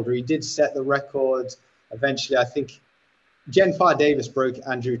record holder. He did set the record eventually. I think Jen Farr Davis broke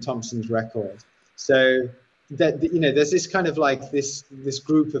Andrew Thompson's record. So that, there's this kind of like this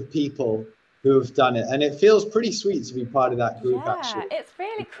group of people who have done it, and it feels pretty sweet to be part of that group. Actually, it's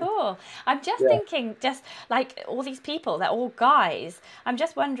really cool. I'm just thinking, just like all these people, they're all guys. I'm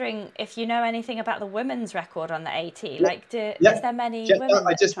just wondering if you know anything about the women's record on the AT. Like, is there many women?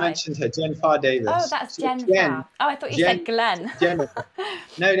 I just mentioned her, Jen Farr Davis. Oh, that's Jen Farr. Oh, I thought you said Glenn. Jennifer.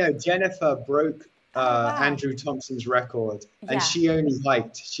 No, Jennifer broke Andrew Thompson's record, and she only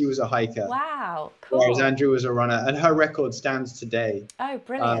hiked. She was a hiker. Wow, cool. Whereas Andrew was a runner, and her record stands today. Oh,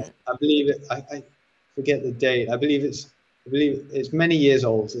 brilliant. I believe it. I forget the date. I believe it's many years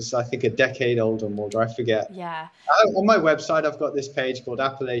old. It's I think a decade old or more. I forget. Yeah. On my website, I've got this page called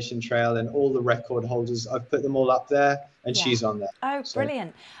Appalachian Trail, and all the record holders. I've put them all up there, and she's on there. Oh,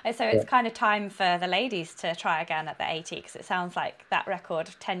 brilliant! So it's kind of time for the ladies to try again at the AT, because it sounds like that record,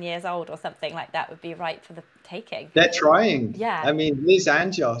 10 years old or something like that, would be right for the taking. They're trying. Yeah. I mean, Liz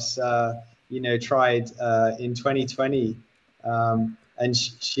Anjos, tried in 2020. And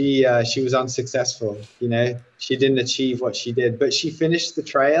she was unsuccessful. She didn't achieve what she did, but she finished the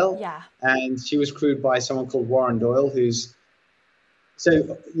trail. Yeah. And she was crewed by someone called Warren Doyle,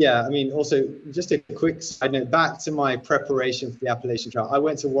 also just a quick side note, back to my preparation for the Appalachian Trail. I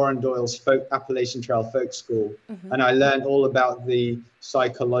went to Warren Doyle's Appalachian Trail Folk School, and I learned all about the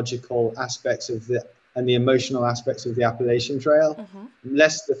psychological aspects and the emotional aspects of the Appalachian Trail,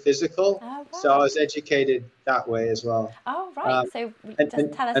 less the physical. Oh, wow. So I was educated that way as well. Oh, right. So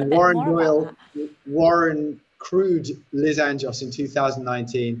just tell us a bit Warren more Doyle, about that. Warren crewed Liz Anjos in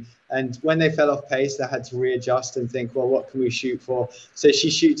 2019. And when they fell off pace, they had to readjust and think, well, what can we shoot for? So she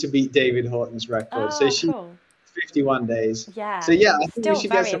shoot to beat David Horton's record. So she 51 days. Yeah. So yeah, I think still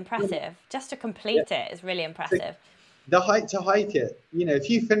very impressive. Just to complete it is really impressive. To hike it, if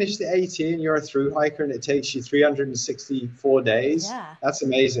you finish the AT and you're a through hiker and it takes you 364 days, that's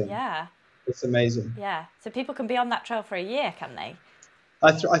amazing. Yeah. It's amazing. Yeah. So people can be on that trail for a year, can they?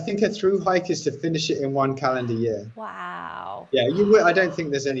 I think a through hike is to finish it in 1 calendar year. Wow. Yeah, I don't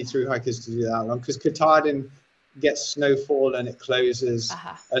think there's any through hikers to do that long, because Katahdin gets snowfall and it closes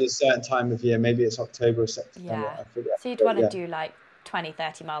at a certain time of year. Maybe it's October or September. Yeah. I forget. So you'd want to do like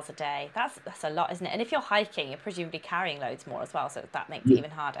 20-30 miles a day. That's a lot, isn't it? And if you're hiking, you're presumably carrying loads more as well, so that makes it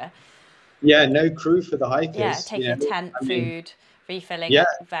even harder. Yeah, no crew for the hikers. Yeah, taking tent, food, refilling at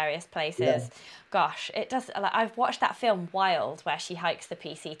various places. Yeah. Gosh, it does. Like, I've watched that film Wild, where she hikes the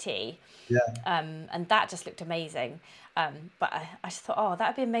PCT. Yeah. And that just looked amazing. But I just thought, oh,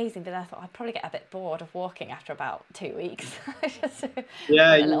 that'd be amazing. But then I thought I'd probably get a bit bored of walking after about 2 weeks.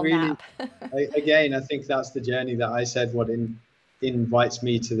 Yeah, you really. Again, I think that's the journey that I said. What invites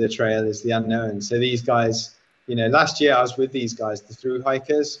me to the trail is the unknown. So these guys, last year I was with these guys, the through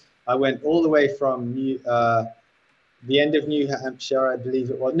hikers. I went all the way from the end of New Hampshire, I believe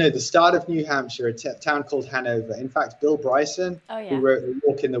it was. No, the start of New Hampshire, a town called Hanover. In fact, Bill Bryson, who wrote A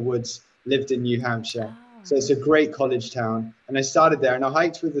Walk in the Woods, lived in New Hampshire. Oh. So it's a great college town. And I started there, and I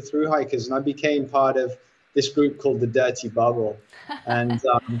hiked with the through hikers, and I became part of this group called the Dirty Bubble. And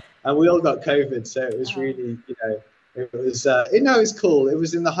we all got COVID, so it was really, it was cool. It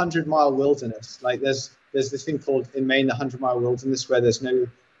was in the 100-mile wilderness. Like there's this thing called in Maine, the 100-mile wilderness, where there's no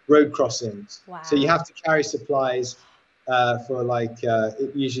road crossings. Wow. So you have to carry supplies for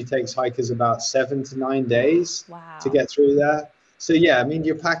it usually takes hikers about 7 to 9 days to get through there. So yeah, I mean,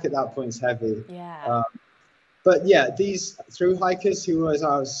 your pack at that point is heavy. Yeah. But yeah, these through hikers I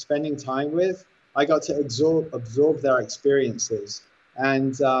was spending time with, I got to absorb their experiences.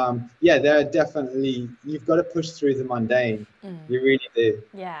 And they're definitely, you've got to push through the mundane. You really do.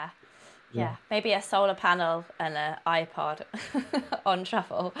 Yeah, maybe a solar panel and an iPod on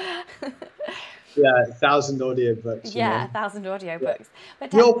shuffle. Yeah, 1,000 audiobooks. Yeah, 1,000 audiobooks.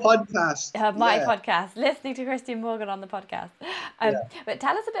 But your podcast. My podcast, listening to Kristian Morgan on the podcast. But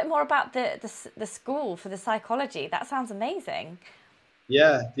tell us a bit more about the school for the psychology. That sounds amazing.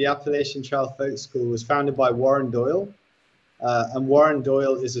 Yeah, the Appalachian Trail Folk School was founded by Warren Doyle. And Warren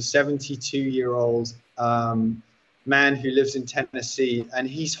Doyle is a 72-year-old man who lives in Tennessee, and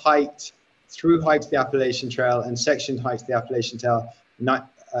he's hiked the Appalachian Trail and section hiked the Appalachian Trail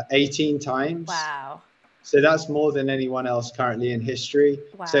 18 times. Wow. So that's more than anyone else currently in history.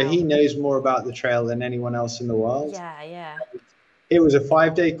 Wow. So he knows more about the trail than anyone else in the world. Yeah. It was a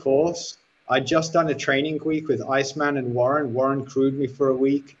 5-day course. I'd just done a training week with Iceman and Warren. Warren crewed me for a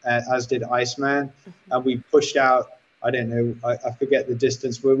week, as did Iceman. And we pushed out, I don't know, I forget the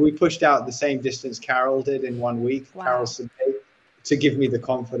distance, but we pushed out the same distance Carol did in 1 week, Wow. Carol Sabay, to give me the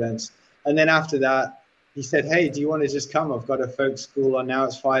confidence. And then after that, he said, hey, do you want to just come? I've got a folk school on now,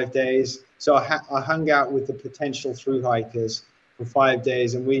 it's 5 days. So I hung out with the potential thru hikers for 5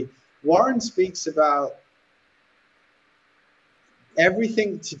 days. And Warren speaks about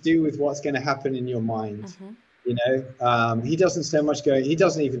everything to do with what's going to happen in your mind. You know, he doesn't so much he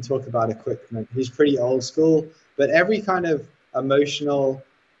doesn't even talk about equipment. He's pretty old school, but every kind of emotional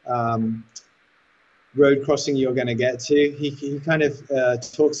road crossing you're going to get to, he kind of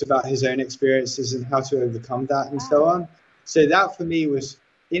talks about his own experiences and how to overcome that and so on. So that for me was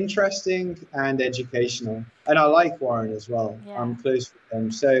interesting and educational. And I like Warren as well. Yeah. I'm close with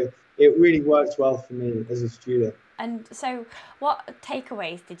him. So it really worked well for me as a student. And so what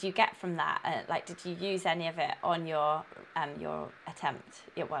takeaways did you get from that? Like, did you use any of it on your attempt,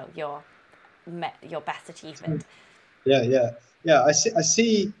 your best achievement? Yeah. I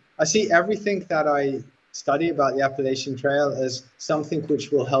see everything that I study about the Appalachian Trail as something which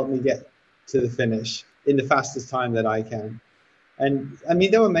will help me get to the finish in the fastest time that I can. And I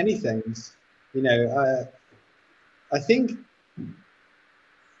mean, there were many things, you know, I think,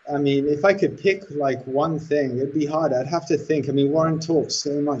 I mean, if I could pick like one thing, it'd be hard. I'd have to think. I mean, Warren talks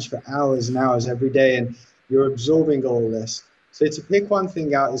so much for hours and hours every day, and you're absorbing all this. So to pick one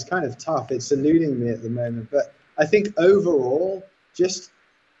thing out is kind of tough. It's eluding me at the moment. But I think overall, just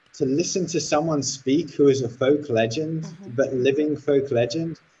to listen to someone speak who is a folk legend, but living folk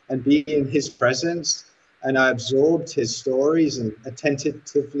legend, and be in his presence, and I absorbed his stories and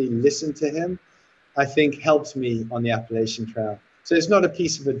attentively listened to him, I think helped me on the Appalachian Trail. So it's not a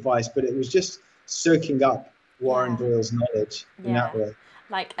piece of advice, but it was just soaking up Warren Doyle's knowledge in that way.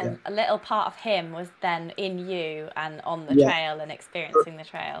 Like a little part of him was then in you and on the trail and experiencing the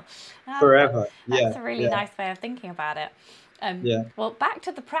trail. Forever. That's a really nice way of thinking about it. Well, back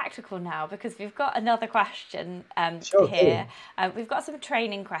to the practical now, because we've got another question here. Cool. We've got some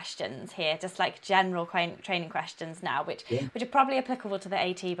training questions here, just like general training questions now, which are probably applicable to the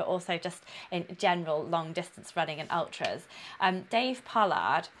AT, but also just in general long distance running and ultras. Dave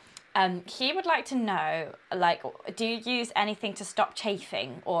Pollard, he would like to know, like, do you use anything to stop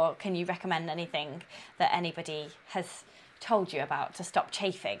chafing, or can you recommend anything that anybody has told you about to stop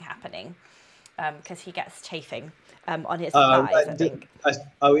chafing happening? Because he gets chafing on his thighs, I think.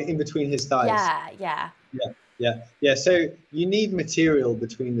 In between his thighs. Yeah. So you need material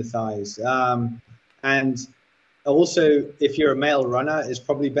between the thighs. And also, if you're a male runner, it's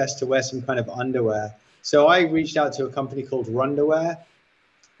probably best to wear some kind of underwear. So I reached out to a company called Runderwear,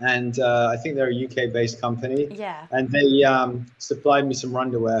 and I think they're a UK-based company. Yeah. And they supplied me some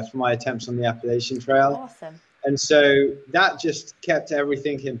underwear for my attempts on the Appalachian Trail. Awesome. And so that just kept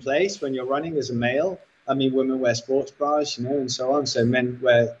everything in place when you're running as a male. I mean, women wear sports bras, you know, and so on. So men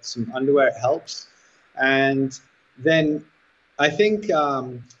wear some underwear, it helps. And then I think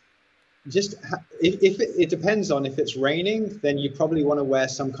if it depends on if it's raining, then you probably want to wear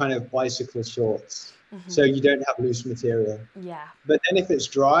some kind of bicycle shorts. So you don't have loose material. Yeah. But then if it's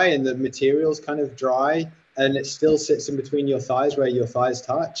dry and the material's kind of dry and it still sits in between your thighs where your thighs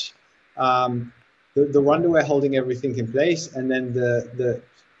touch, the underwear holding everything in place, and then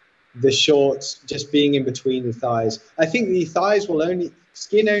the shorts just being in between the thighs. I think the thighs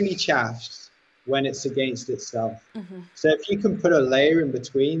skin only chafes when it's against itself. So if you can put a layer in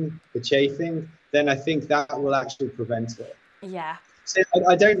between the chafing, then I think that will actually prevent it. Yeah. So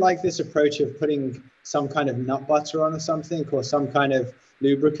I don't like this approach of putting some kind of nut butter on or something, or some kind of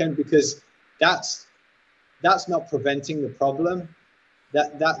lubricant, because that's not preventing the problem.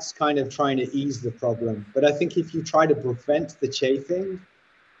 That's kind of trying to ease the problem. But I think if you try to prevent the chafing,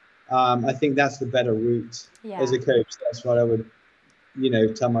 I think that's the better route. As a coach. That's what I would,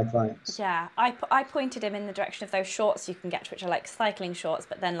 tell my clients. Yeah, I pointed him in the direction of those shorts you can get, which are like cycling shorts,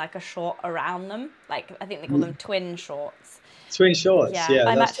 but then like a short around them. Like, I think they call them twin shorts. Twin shorts, yeah.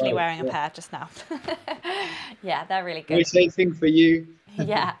 I'm actually wearing a pair just now. Yeah, they're really good. Same thing for you.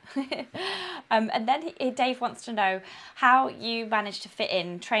 Yeah. And then Dave wants to know how you manage to fit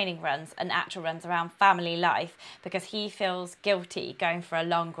in training runs and actual runs around family life, because he feels guilty going for a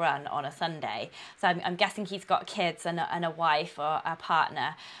long run on a Sunday. So I'm guessing he's got kids and a wife or a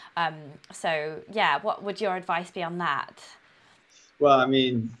partner. So yeah, what would your advice be on that? Well, I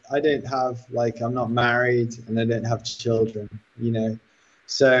mean, I'm not married and I don't have children,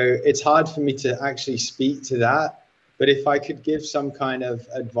 so it's hard for me to actually speak to that. But if I could give some kind of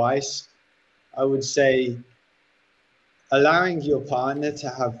advice, I would say allowing your partner to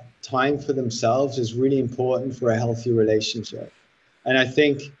have time for themselves is really important for a healthy relationship. And I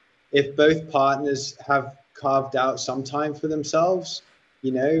think if both partners have carved out some time for themselves,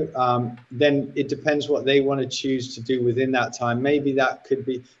 then it depends what they want to choose to do within that time. Maybe that could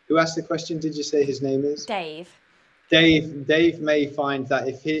be, who asked the question? Did you say his name is? Dave. Dave may find that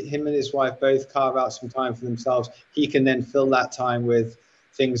if him and his wife both carve out some time for themselves, he can then fill that time with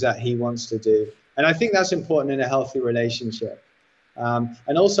things that he wants to do. And I think that's important in a healthy relationship.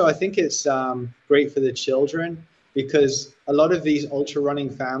 And also, I think it's great for the children, because a lot of these ultra running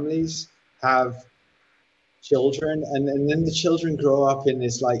families have children, and then the children grow up in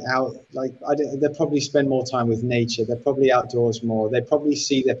this they'll probably spend more time with nature. They're probably outdoors more. They probably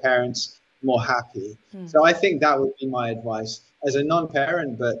see their parents more happy. So I think that would be my advice as a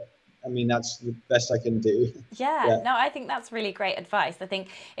non-parent, but I mean, that's the best I can do. Yeah, no, I think that's really great advice. I think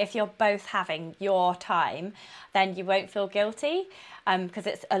if you're both having your time, then you won't feel guilty, because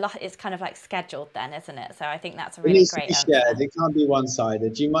it's kind of like scheduled then, isn't it? So I think that's a really great answer. Yeah, it can't be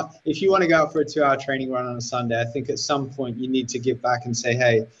one-sided. If you want to go out for a 2-hour training run on a Sunday, I think at some point you need to give back and say,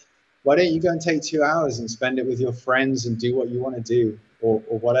 hey, why don't you go and take 2 hours and spend it with your friends and do what you want to do, or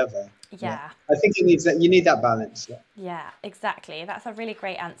whatever. Yeah. I think you need that balance. Yeah, exactly. That's a really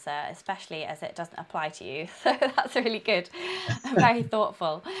great answer, especially as it doesn't apply to you. So that's really good. Very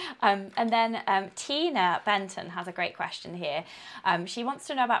thoughtful. And then Tina Benton has a great question here. She wants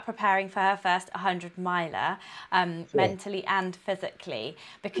to know about preparing for her first 100 miler, mentally and physically,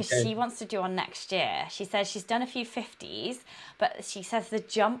 because she wants to do one next year. She says she's done a few 50s, but she says the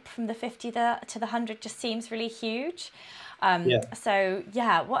jump from the 50 to the 100 just seems really huge. So,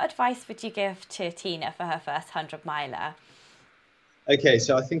 what advice would you give to Tina for her first 100 miler? Okay,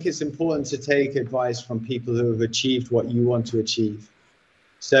 so I think it's important to take advice from people who have achieved what you want to achieve.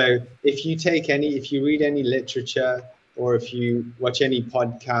 So if you read any literature, or if you watch any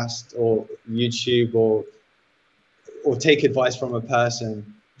podcast or YouTube, or take advice from a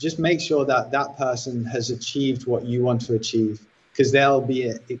person, just make sure that person has achieved what you want to achieve, because they'll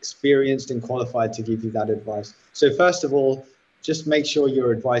be experienced and qualified to give you that advice. So first of all, just make sure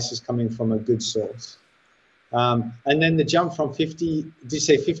your advice is coming from a good source. And then the jump from 50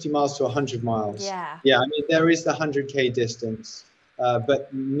 miles to 100 miles? Yeah, I mean, there is the 100K distance. But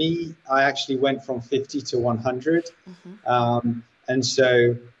I actually went from 50 to 100. And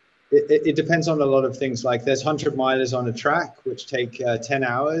so it depends on a lot of things. Like there's 100 milers on a track, which take 10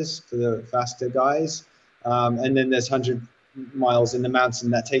 hours for the faster guys. And then there's 100 miles in the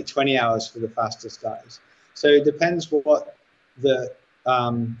mountain that take 20 hours for the fastest guys. So it depends what the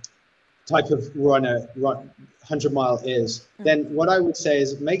type of 100 mile is. Then what I would say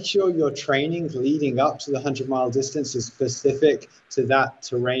is make sure your training leading up to the 100-mile distance is specific to that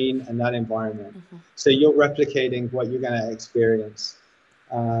terrain and that environment. So you're replicating what you're going to experience.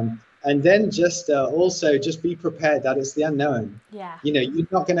 And then just also just be prepared that it's the unknown. You're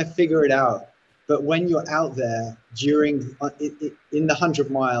not going to figure it out. But when you're out there in the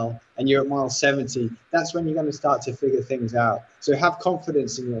 100-mile and you're at mile 70, that's when you're going to start to figure things out. So have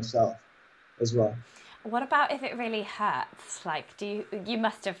confidence in yourself as well. What about if it really hurts? Like, you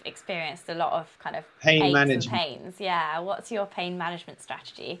must have experienced a lot of kind of pain management and pains. Yeah. What's your pain management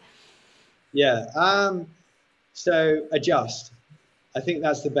strategy? So adjust. I think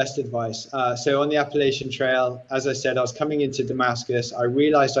that's the best advice. So on the Appalachian Trail, as I said, I was coming into Damascus. I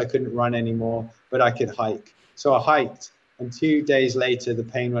realized I couldn't run anymore, but I could hike. So I hiked, and 2 days later, the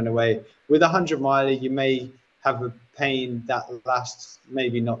pain went away. With a 100-miler, you may have a pain that lasts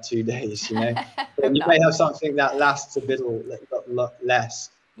maybe not 2 days, But you may have something that lasts a bit less.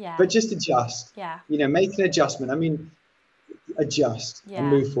 But just adjust. Make an adjustment. I mean, adjust and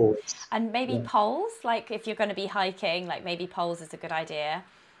move forward. And maybe poles, like if you're going to be hiking, like maybe poles is a good idea.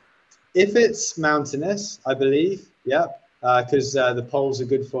 If it's mountainous, I believe, because the poles are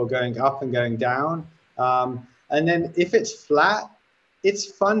good for going up and going down. And then if it's flat, it's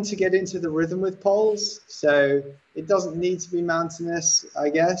fun to get into the rhythm with poles. So it doesn't need to be mountainous, I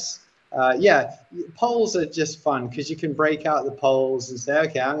guess. Poles are just fun because you can break out the poles and say,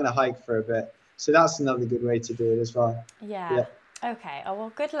 okay, I'm going to hike for a bit. So that's another good way to do it as well. Yeah. Okay. Oh,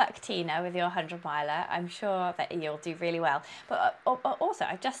 well, good luck, Tina, with your 100-miler. I'm sure that you'll do really well. But also,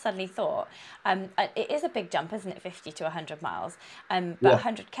 I've just suddenly thought, it is a big jump, isn't it, 50 to 100 miles? But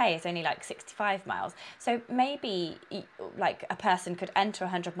 100K is only like 65 miles. So maybe like a person could enter a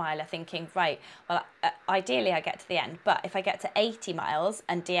 100-miler thinking, right, well, ideally I get to the end. But if I get to 80 miles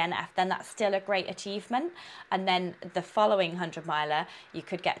and DNF, then that's still a great achievement. And then the following 100-miler, you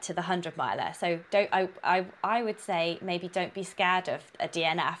could get to the 100-miler. So I would say maybe don't be scared scared of a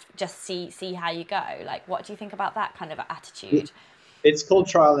DNF, just see how you go. Like, what do you think about that kind of attitude? It's called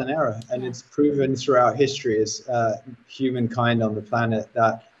trial and error, and it's proven throughout history as humankind on the planet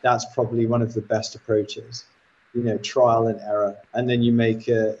that's probably one of the best approaches. Trial and error, and then you make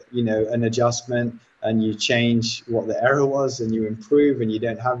an adjustment, and you change what the error was, and you improve, and you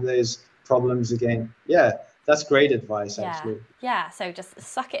don't have those problems again. Yeah, that's great advice, actually. Yeah, so just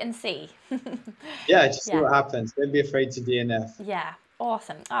suck it and see. Just see what happens. Don't be afraid to DNF. Yeah.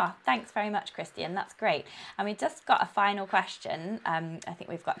 Awesome. Oh, thanks very much, Kristian. That's great. And we just got a final question. I think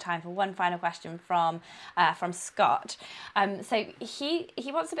we've got time for one final question from Scott. So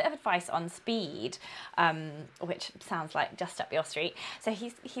he wants a bit of advice on speed, which sounds like just up your street. So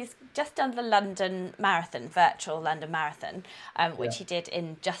he's just done the London Marathon, virtual London Marathon, which he did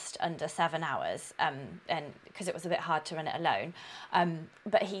in just under 7 hours, and because it was a bit hard to run it alone.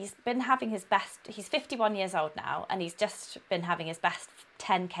 But he's been having his best. He's 51 years old now, and he's just been having his best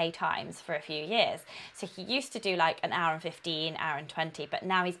 10k times for a few years. So he used to do like an hour and 15, hour and 20, but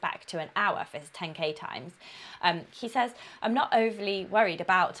now he's back to an hour for his 10k times. He says, I'm not overly worried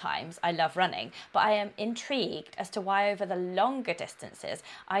about times. I love running, but I am intrigued as to why over the longer distances,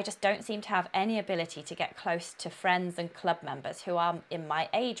 I just don't seem to have any ability to get close to friends and club members who are in my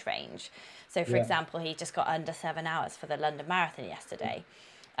age range. So for example, he just got under 7 hours for the London Marathon yesterday.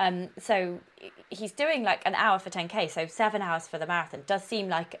 So he's doing like an hour for 10k, so 7 hours for the marathon does seem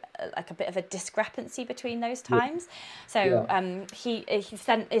like a bit of a discrepancy between those times. So he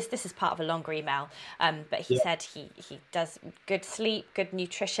sent this is part of a longer email, but he said he does good sleep, good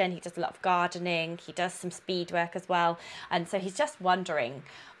nutrition, he does a lot of gardening, he does some speed work as well, and so he's just wondering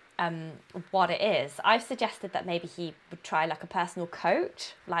what it is. I've suggested that maybe he would try like a personal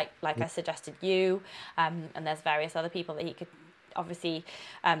coach, like I suggested you, and there's various other people that he could obviously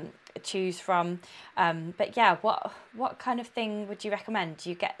choose from, but yeah, what kind of thing would you recommend? Do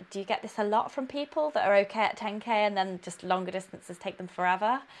you get this a lot from people that are okay at 10k and then just longer distances take them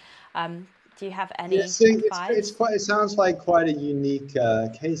forever? Do you have any advice? It sounds like quite a unique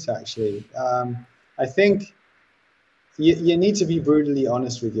case, actually. I think you need to be brutally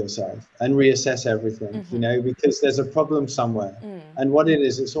honest with yourself and reassess everything, because there's a problem somewhere, and what it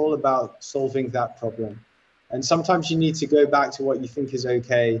is, it's all about solving that problem. And sometimes you need to go back to what you think is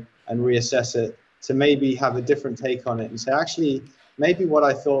okay and reassess it to maybe have a different take on it and say, actually, maybe what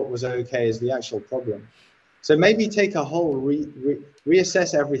I thought was okay is the actual problem. So maybe take a whole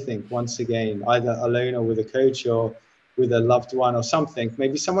reassess everything once again, either alone or with a coach or with a loved one or something,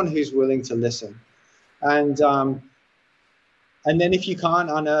 maybe someone who's willing to listen. And then if you can't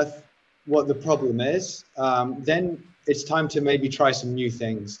unearth what the problem is, then it's time to maybe try some new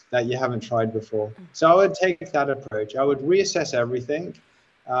things that you haven't tried before. So I would take that approach. I would reassess everything.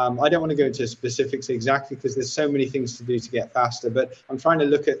 I don't want to go into specifics exactly because there's so many things to do to get faster, but I'm trying to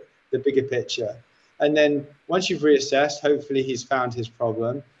look at the bigger picture. And then once you've reassessed, hopefully he's found his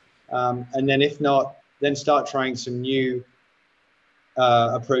problem. And then if not, then start trying some new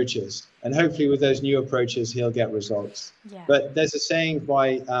approaches. And hopefully with those new approaches, he'll get results. Yeah. But there's a saying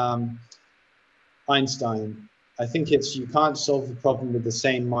by Einstein, I think it's, you can't solve the problem with the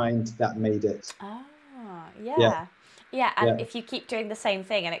same mind that made it. Oh, yeah. And if you keep doing the same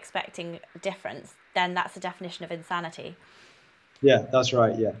thing and expecting difference, then that's a definition of insanity. Yeah, that's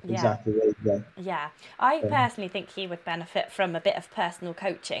right. Yeah, exactly. There you go. Yeah, I personally think he would benefit from a bit of personal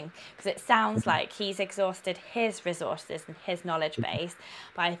coaching because it sounds like he's exhausted his resources and his knowledge base.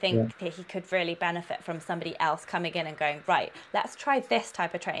 But I think that he could really benefit from somebody else coming in and going, right, let's try this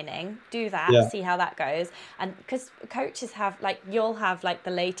type of training, do that, see how that goes. And because coaches have, like, you'll have like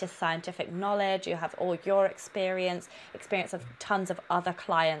the latest scientific knowledge, you have all your experience of tons of other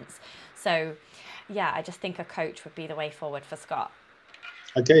clients. So yeah, I just think a coach would be the way forward for Scott.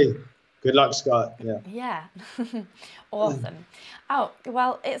 Okay. Good luck, Scott. Yeah. Awesome. Oh,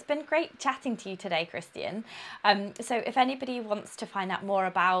 well, it's been great chatting to you today, Kristian. So if anybody wants to find out more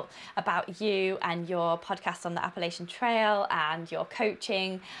about you and your podcast on the Appalachian Trail and your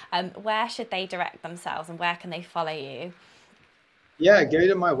coaching, where should they direct themselves and where can they follow you? Yeah, go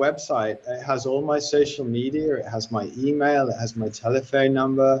to my website. It has all my social media. It has my email. It has my telephone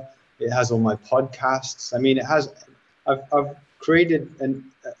number. It has all my podcasts. I mean, I've created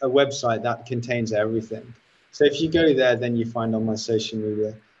a website that contains everything. So if you go there, then you find all my social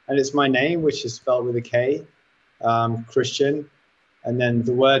media. And it's my name, which is spelled with a K, Kristian, and then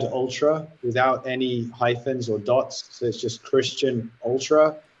the word ultra without any hyphens or dots. So it's just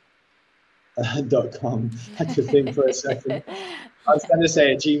KristianUltra.com. I had to think for a second. I was going to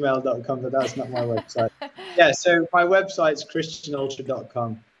say gmail.com, but that's not my website. Yeah, so my website's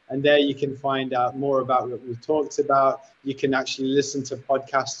KristianUltra.com. And there you can find out more about what we've talked about. You can actually listen to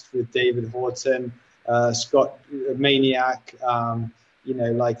podcasts with David Horton, Scott Maniac,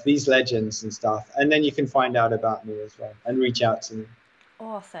 like these legends and stuff. And then you can find out about me as well and reach out to me.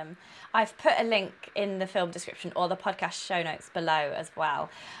 Awesome. I've put a link in the film description or the podcast show notes below as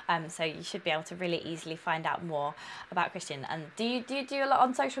well. So you should be able to really easily find out more about Kristian. And do you do a lot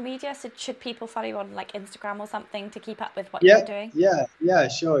on social media? So should people follow you on like Instagram or something to keep up with what you're doing? Yeah,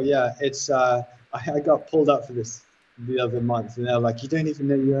 sure. Yeah. It's I got pulled up for this the other month and they're like, you don't even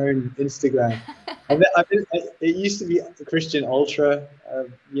know your own Instagram. It used to be Kristian Ultra,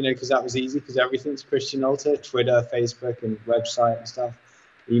 because that was easy because everything's Kristian Ultra, Twitter, Facebook and website and stuff.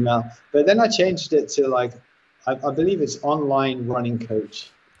 Email, but then I changed it to like I believe it's online running coach.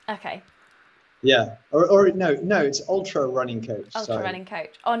 Okay. Yeah, or no, it's ultra running coach. Running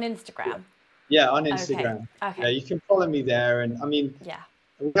coach on Instagram. Yeah, on Instagram. Okay. Yeah, you can follow me there, and I mean,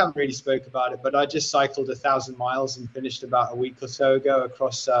 we haven't really spoke about it, but I just cycled 1,000 miles and finished about a week or so ago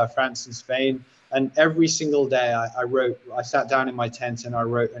across France and Spain. And every single day I sat down in my tent and I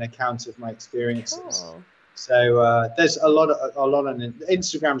wrote an account of my experiences. Cool. So there's a lot on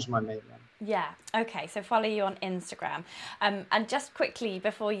Instagram's my main one. Yeah. Okay. So follow you on Instagram. And just quickly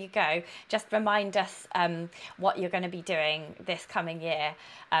before you go, just remind us what you're going to be doing this coming year.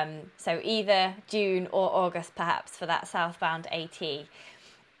 So either June or August, perhaps, for that southbound AT.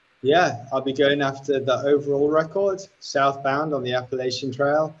 Yeah, I'll be going after the overall record, southbound on the Appalachian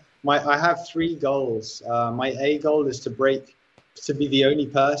Trail. I have 3 goals. My A goal is to be the only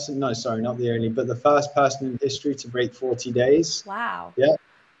person, no, sorry, not the only, but the first person in history to break 40 days. Wow. Yeah,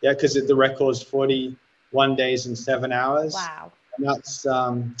 because the record's 41 days and 7 hours. Wow. And that's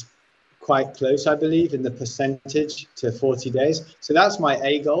quite close, I believe, in the percentage to 40 days. So that's my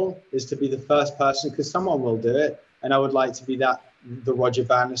A goal, is to be the first person, because someone will do it. And I would like to be the Roger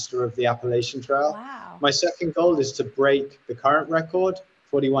Bannister of the Appalachian Trail. Wow. My second goal is to break the current record,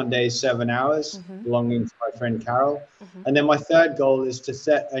 41 days, 7 hours, belonging to my friend Carol. And then my third goal is to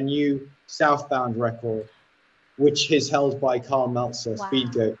set a new southbound record, which is held by Carl Meltzer,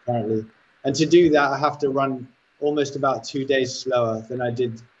 Speed Goat, currently. And to do that, I have to run almost about 2 days slower than I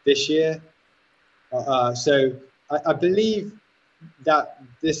did this year. So I believe that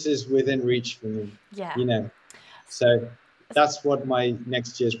this is within reach for me. Yeah. So that's what my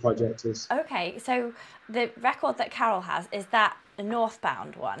next year's project is. Okay, so the record that Carol has, is that a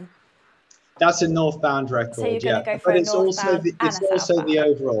northbound one? That's a northbound record. So you're going to go for but a it's northbound also the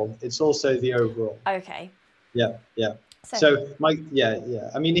overall. It's also the overall. Okay. Yeah. So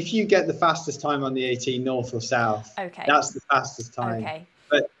I mean, if you get the fastest time on the 18 north or south, that's the fastest time. Okay.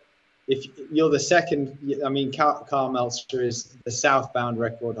 But if you're the second, I mean, Carl Meltzer is the southbound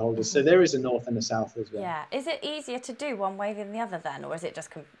record holder. So there is a north and a south as well. Yeah. Is it easier to do one way than the other then? Or is it just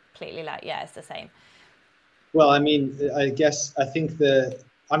completely it's the same? Well, I mean, I think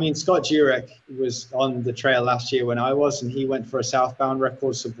Scott Jurek was on the trail last year when I was, and he went for a southbound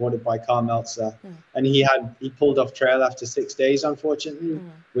record supported by Carl Meltzer. And he pulled off trail after 6 days, unfortunately,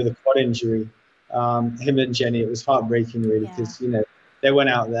 with a quad injury. Him and Jenny, it was heartbreaking really, because, they went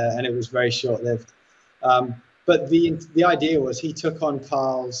out there and it was very short-lived. But the idea was he took on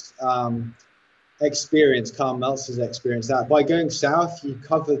Carl's Carl Meltzer's experience, that by going south, you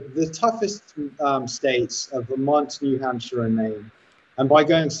cover the toughest states of Vermont, New Hampshire, and Maine. And by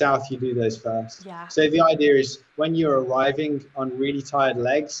going south, you do those first. Yeah. So the idea is when you're arriving on really tired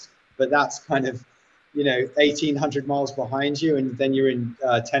legs, but that's kind of, 1,800 miles behind you, and then you're in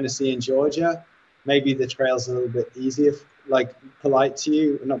Tennessee and Georgia, maybe the trail's a little bit easier, like polite to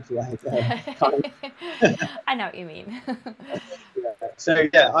you, not polite. I know what you mean. So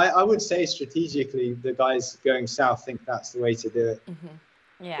I would say strategically, the guys going south think that's the way to do it.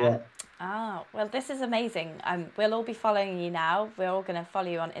 Yeah. Oh, well, this is amazing. We'll all be following you now. We're all going to follow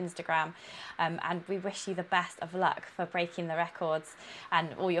you on Instagram. And we wish you the best of luck for breaking the records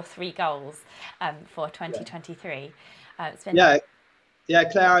and all your 3 goals for 2023. It's been... Yeah,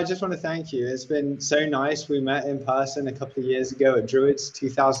 Claire, I just want to thank you. It's been so nice. We met in person a couple of years ago at Druids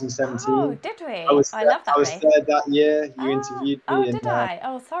 2017. Oh, did we? I love that. I was there that year. You interviewed me. Oh, did I?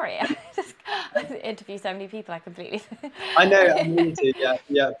 Oh, sorry. I interview so many people. I completely... I know, I really did.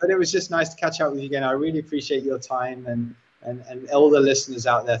 Yeah. But it was just nice to catch up with you again. I really appreciate your time and all the listeners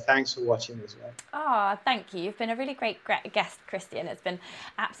out there. Thanks for watching as well. Oh, thank you. You've been a really great guest, Kristian. It's been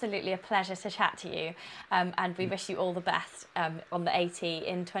absolutely a pleasure to chat to you. And we wish you all the best on the AT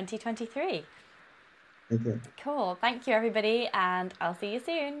in 2023. Okay. Cool. Thank you, everybody. And I'll see you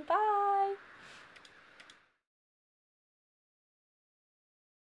soon. Bye.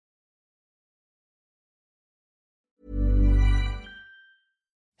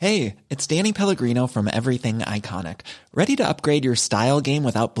 Hey, it's Danny Pellegrino from Everything Iconic. Ready to upgrade your style game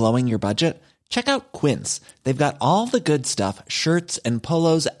without blowing your budget? Check out Quince. They've got all the good stuff, shirts and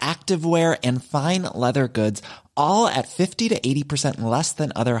polos, activewear, and fine leather goods, all at 50 to 80% less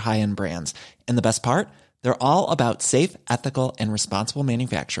than other high-end brands. And the best part? They're all about safe, ethical, and responsible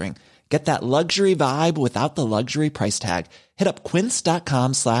manufacturing. Get that luxury vibe without the luxury price tag. Hit up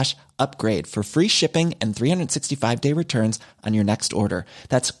quince.com/upgrade for free shipping and 365-day returns on your next order.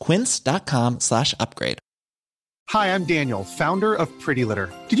 That's quince.com/upgrade. Hi, I'm Daniel, founder of Pretty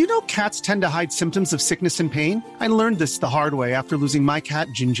Litter. Did you know cats tend to hide symptoms of sickness and pain? I learned this the hard way after losing my cat,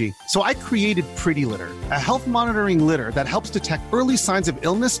 Gingy. So I created Pretty Litter, a health monitoring litter that helps detect early signs of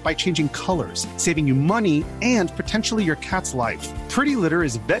illness by changing colors, saving you money and potentially your cat's life. Pretty Litter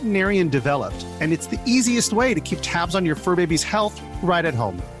is veterinarian developed, and it's the easiest way to keep tabs on your fur baby's health right at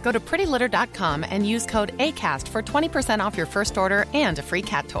home. Go to prettylitter.com and use code ACAST for 20% off your first order and a free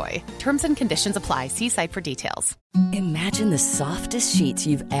cat toy. Terms and conditions apply. See site for details. Imagine the softest sheets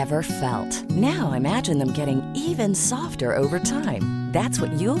you've ever felt. Now imagine them getting even softer over time. That's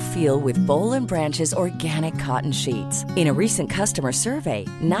what you'll feel with Boll & Branch's organic cotton sheets. In a recent customer survey,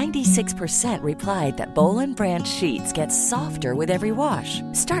 96% replied that Boll & Branch sheets get softer with every wash.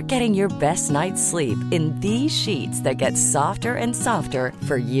 Start getting your best night's sleep in these sheets that get softer and softer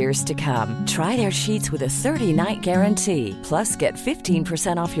for years to come. Try their sheets with a 30-night guarantee. Plus, get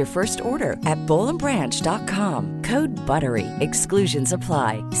 15% off your first order at bollandbranch.com. Code BUTTERY. Exclusions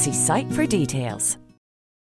apply. See site for details.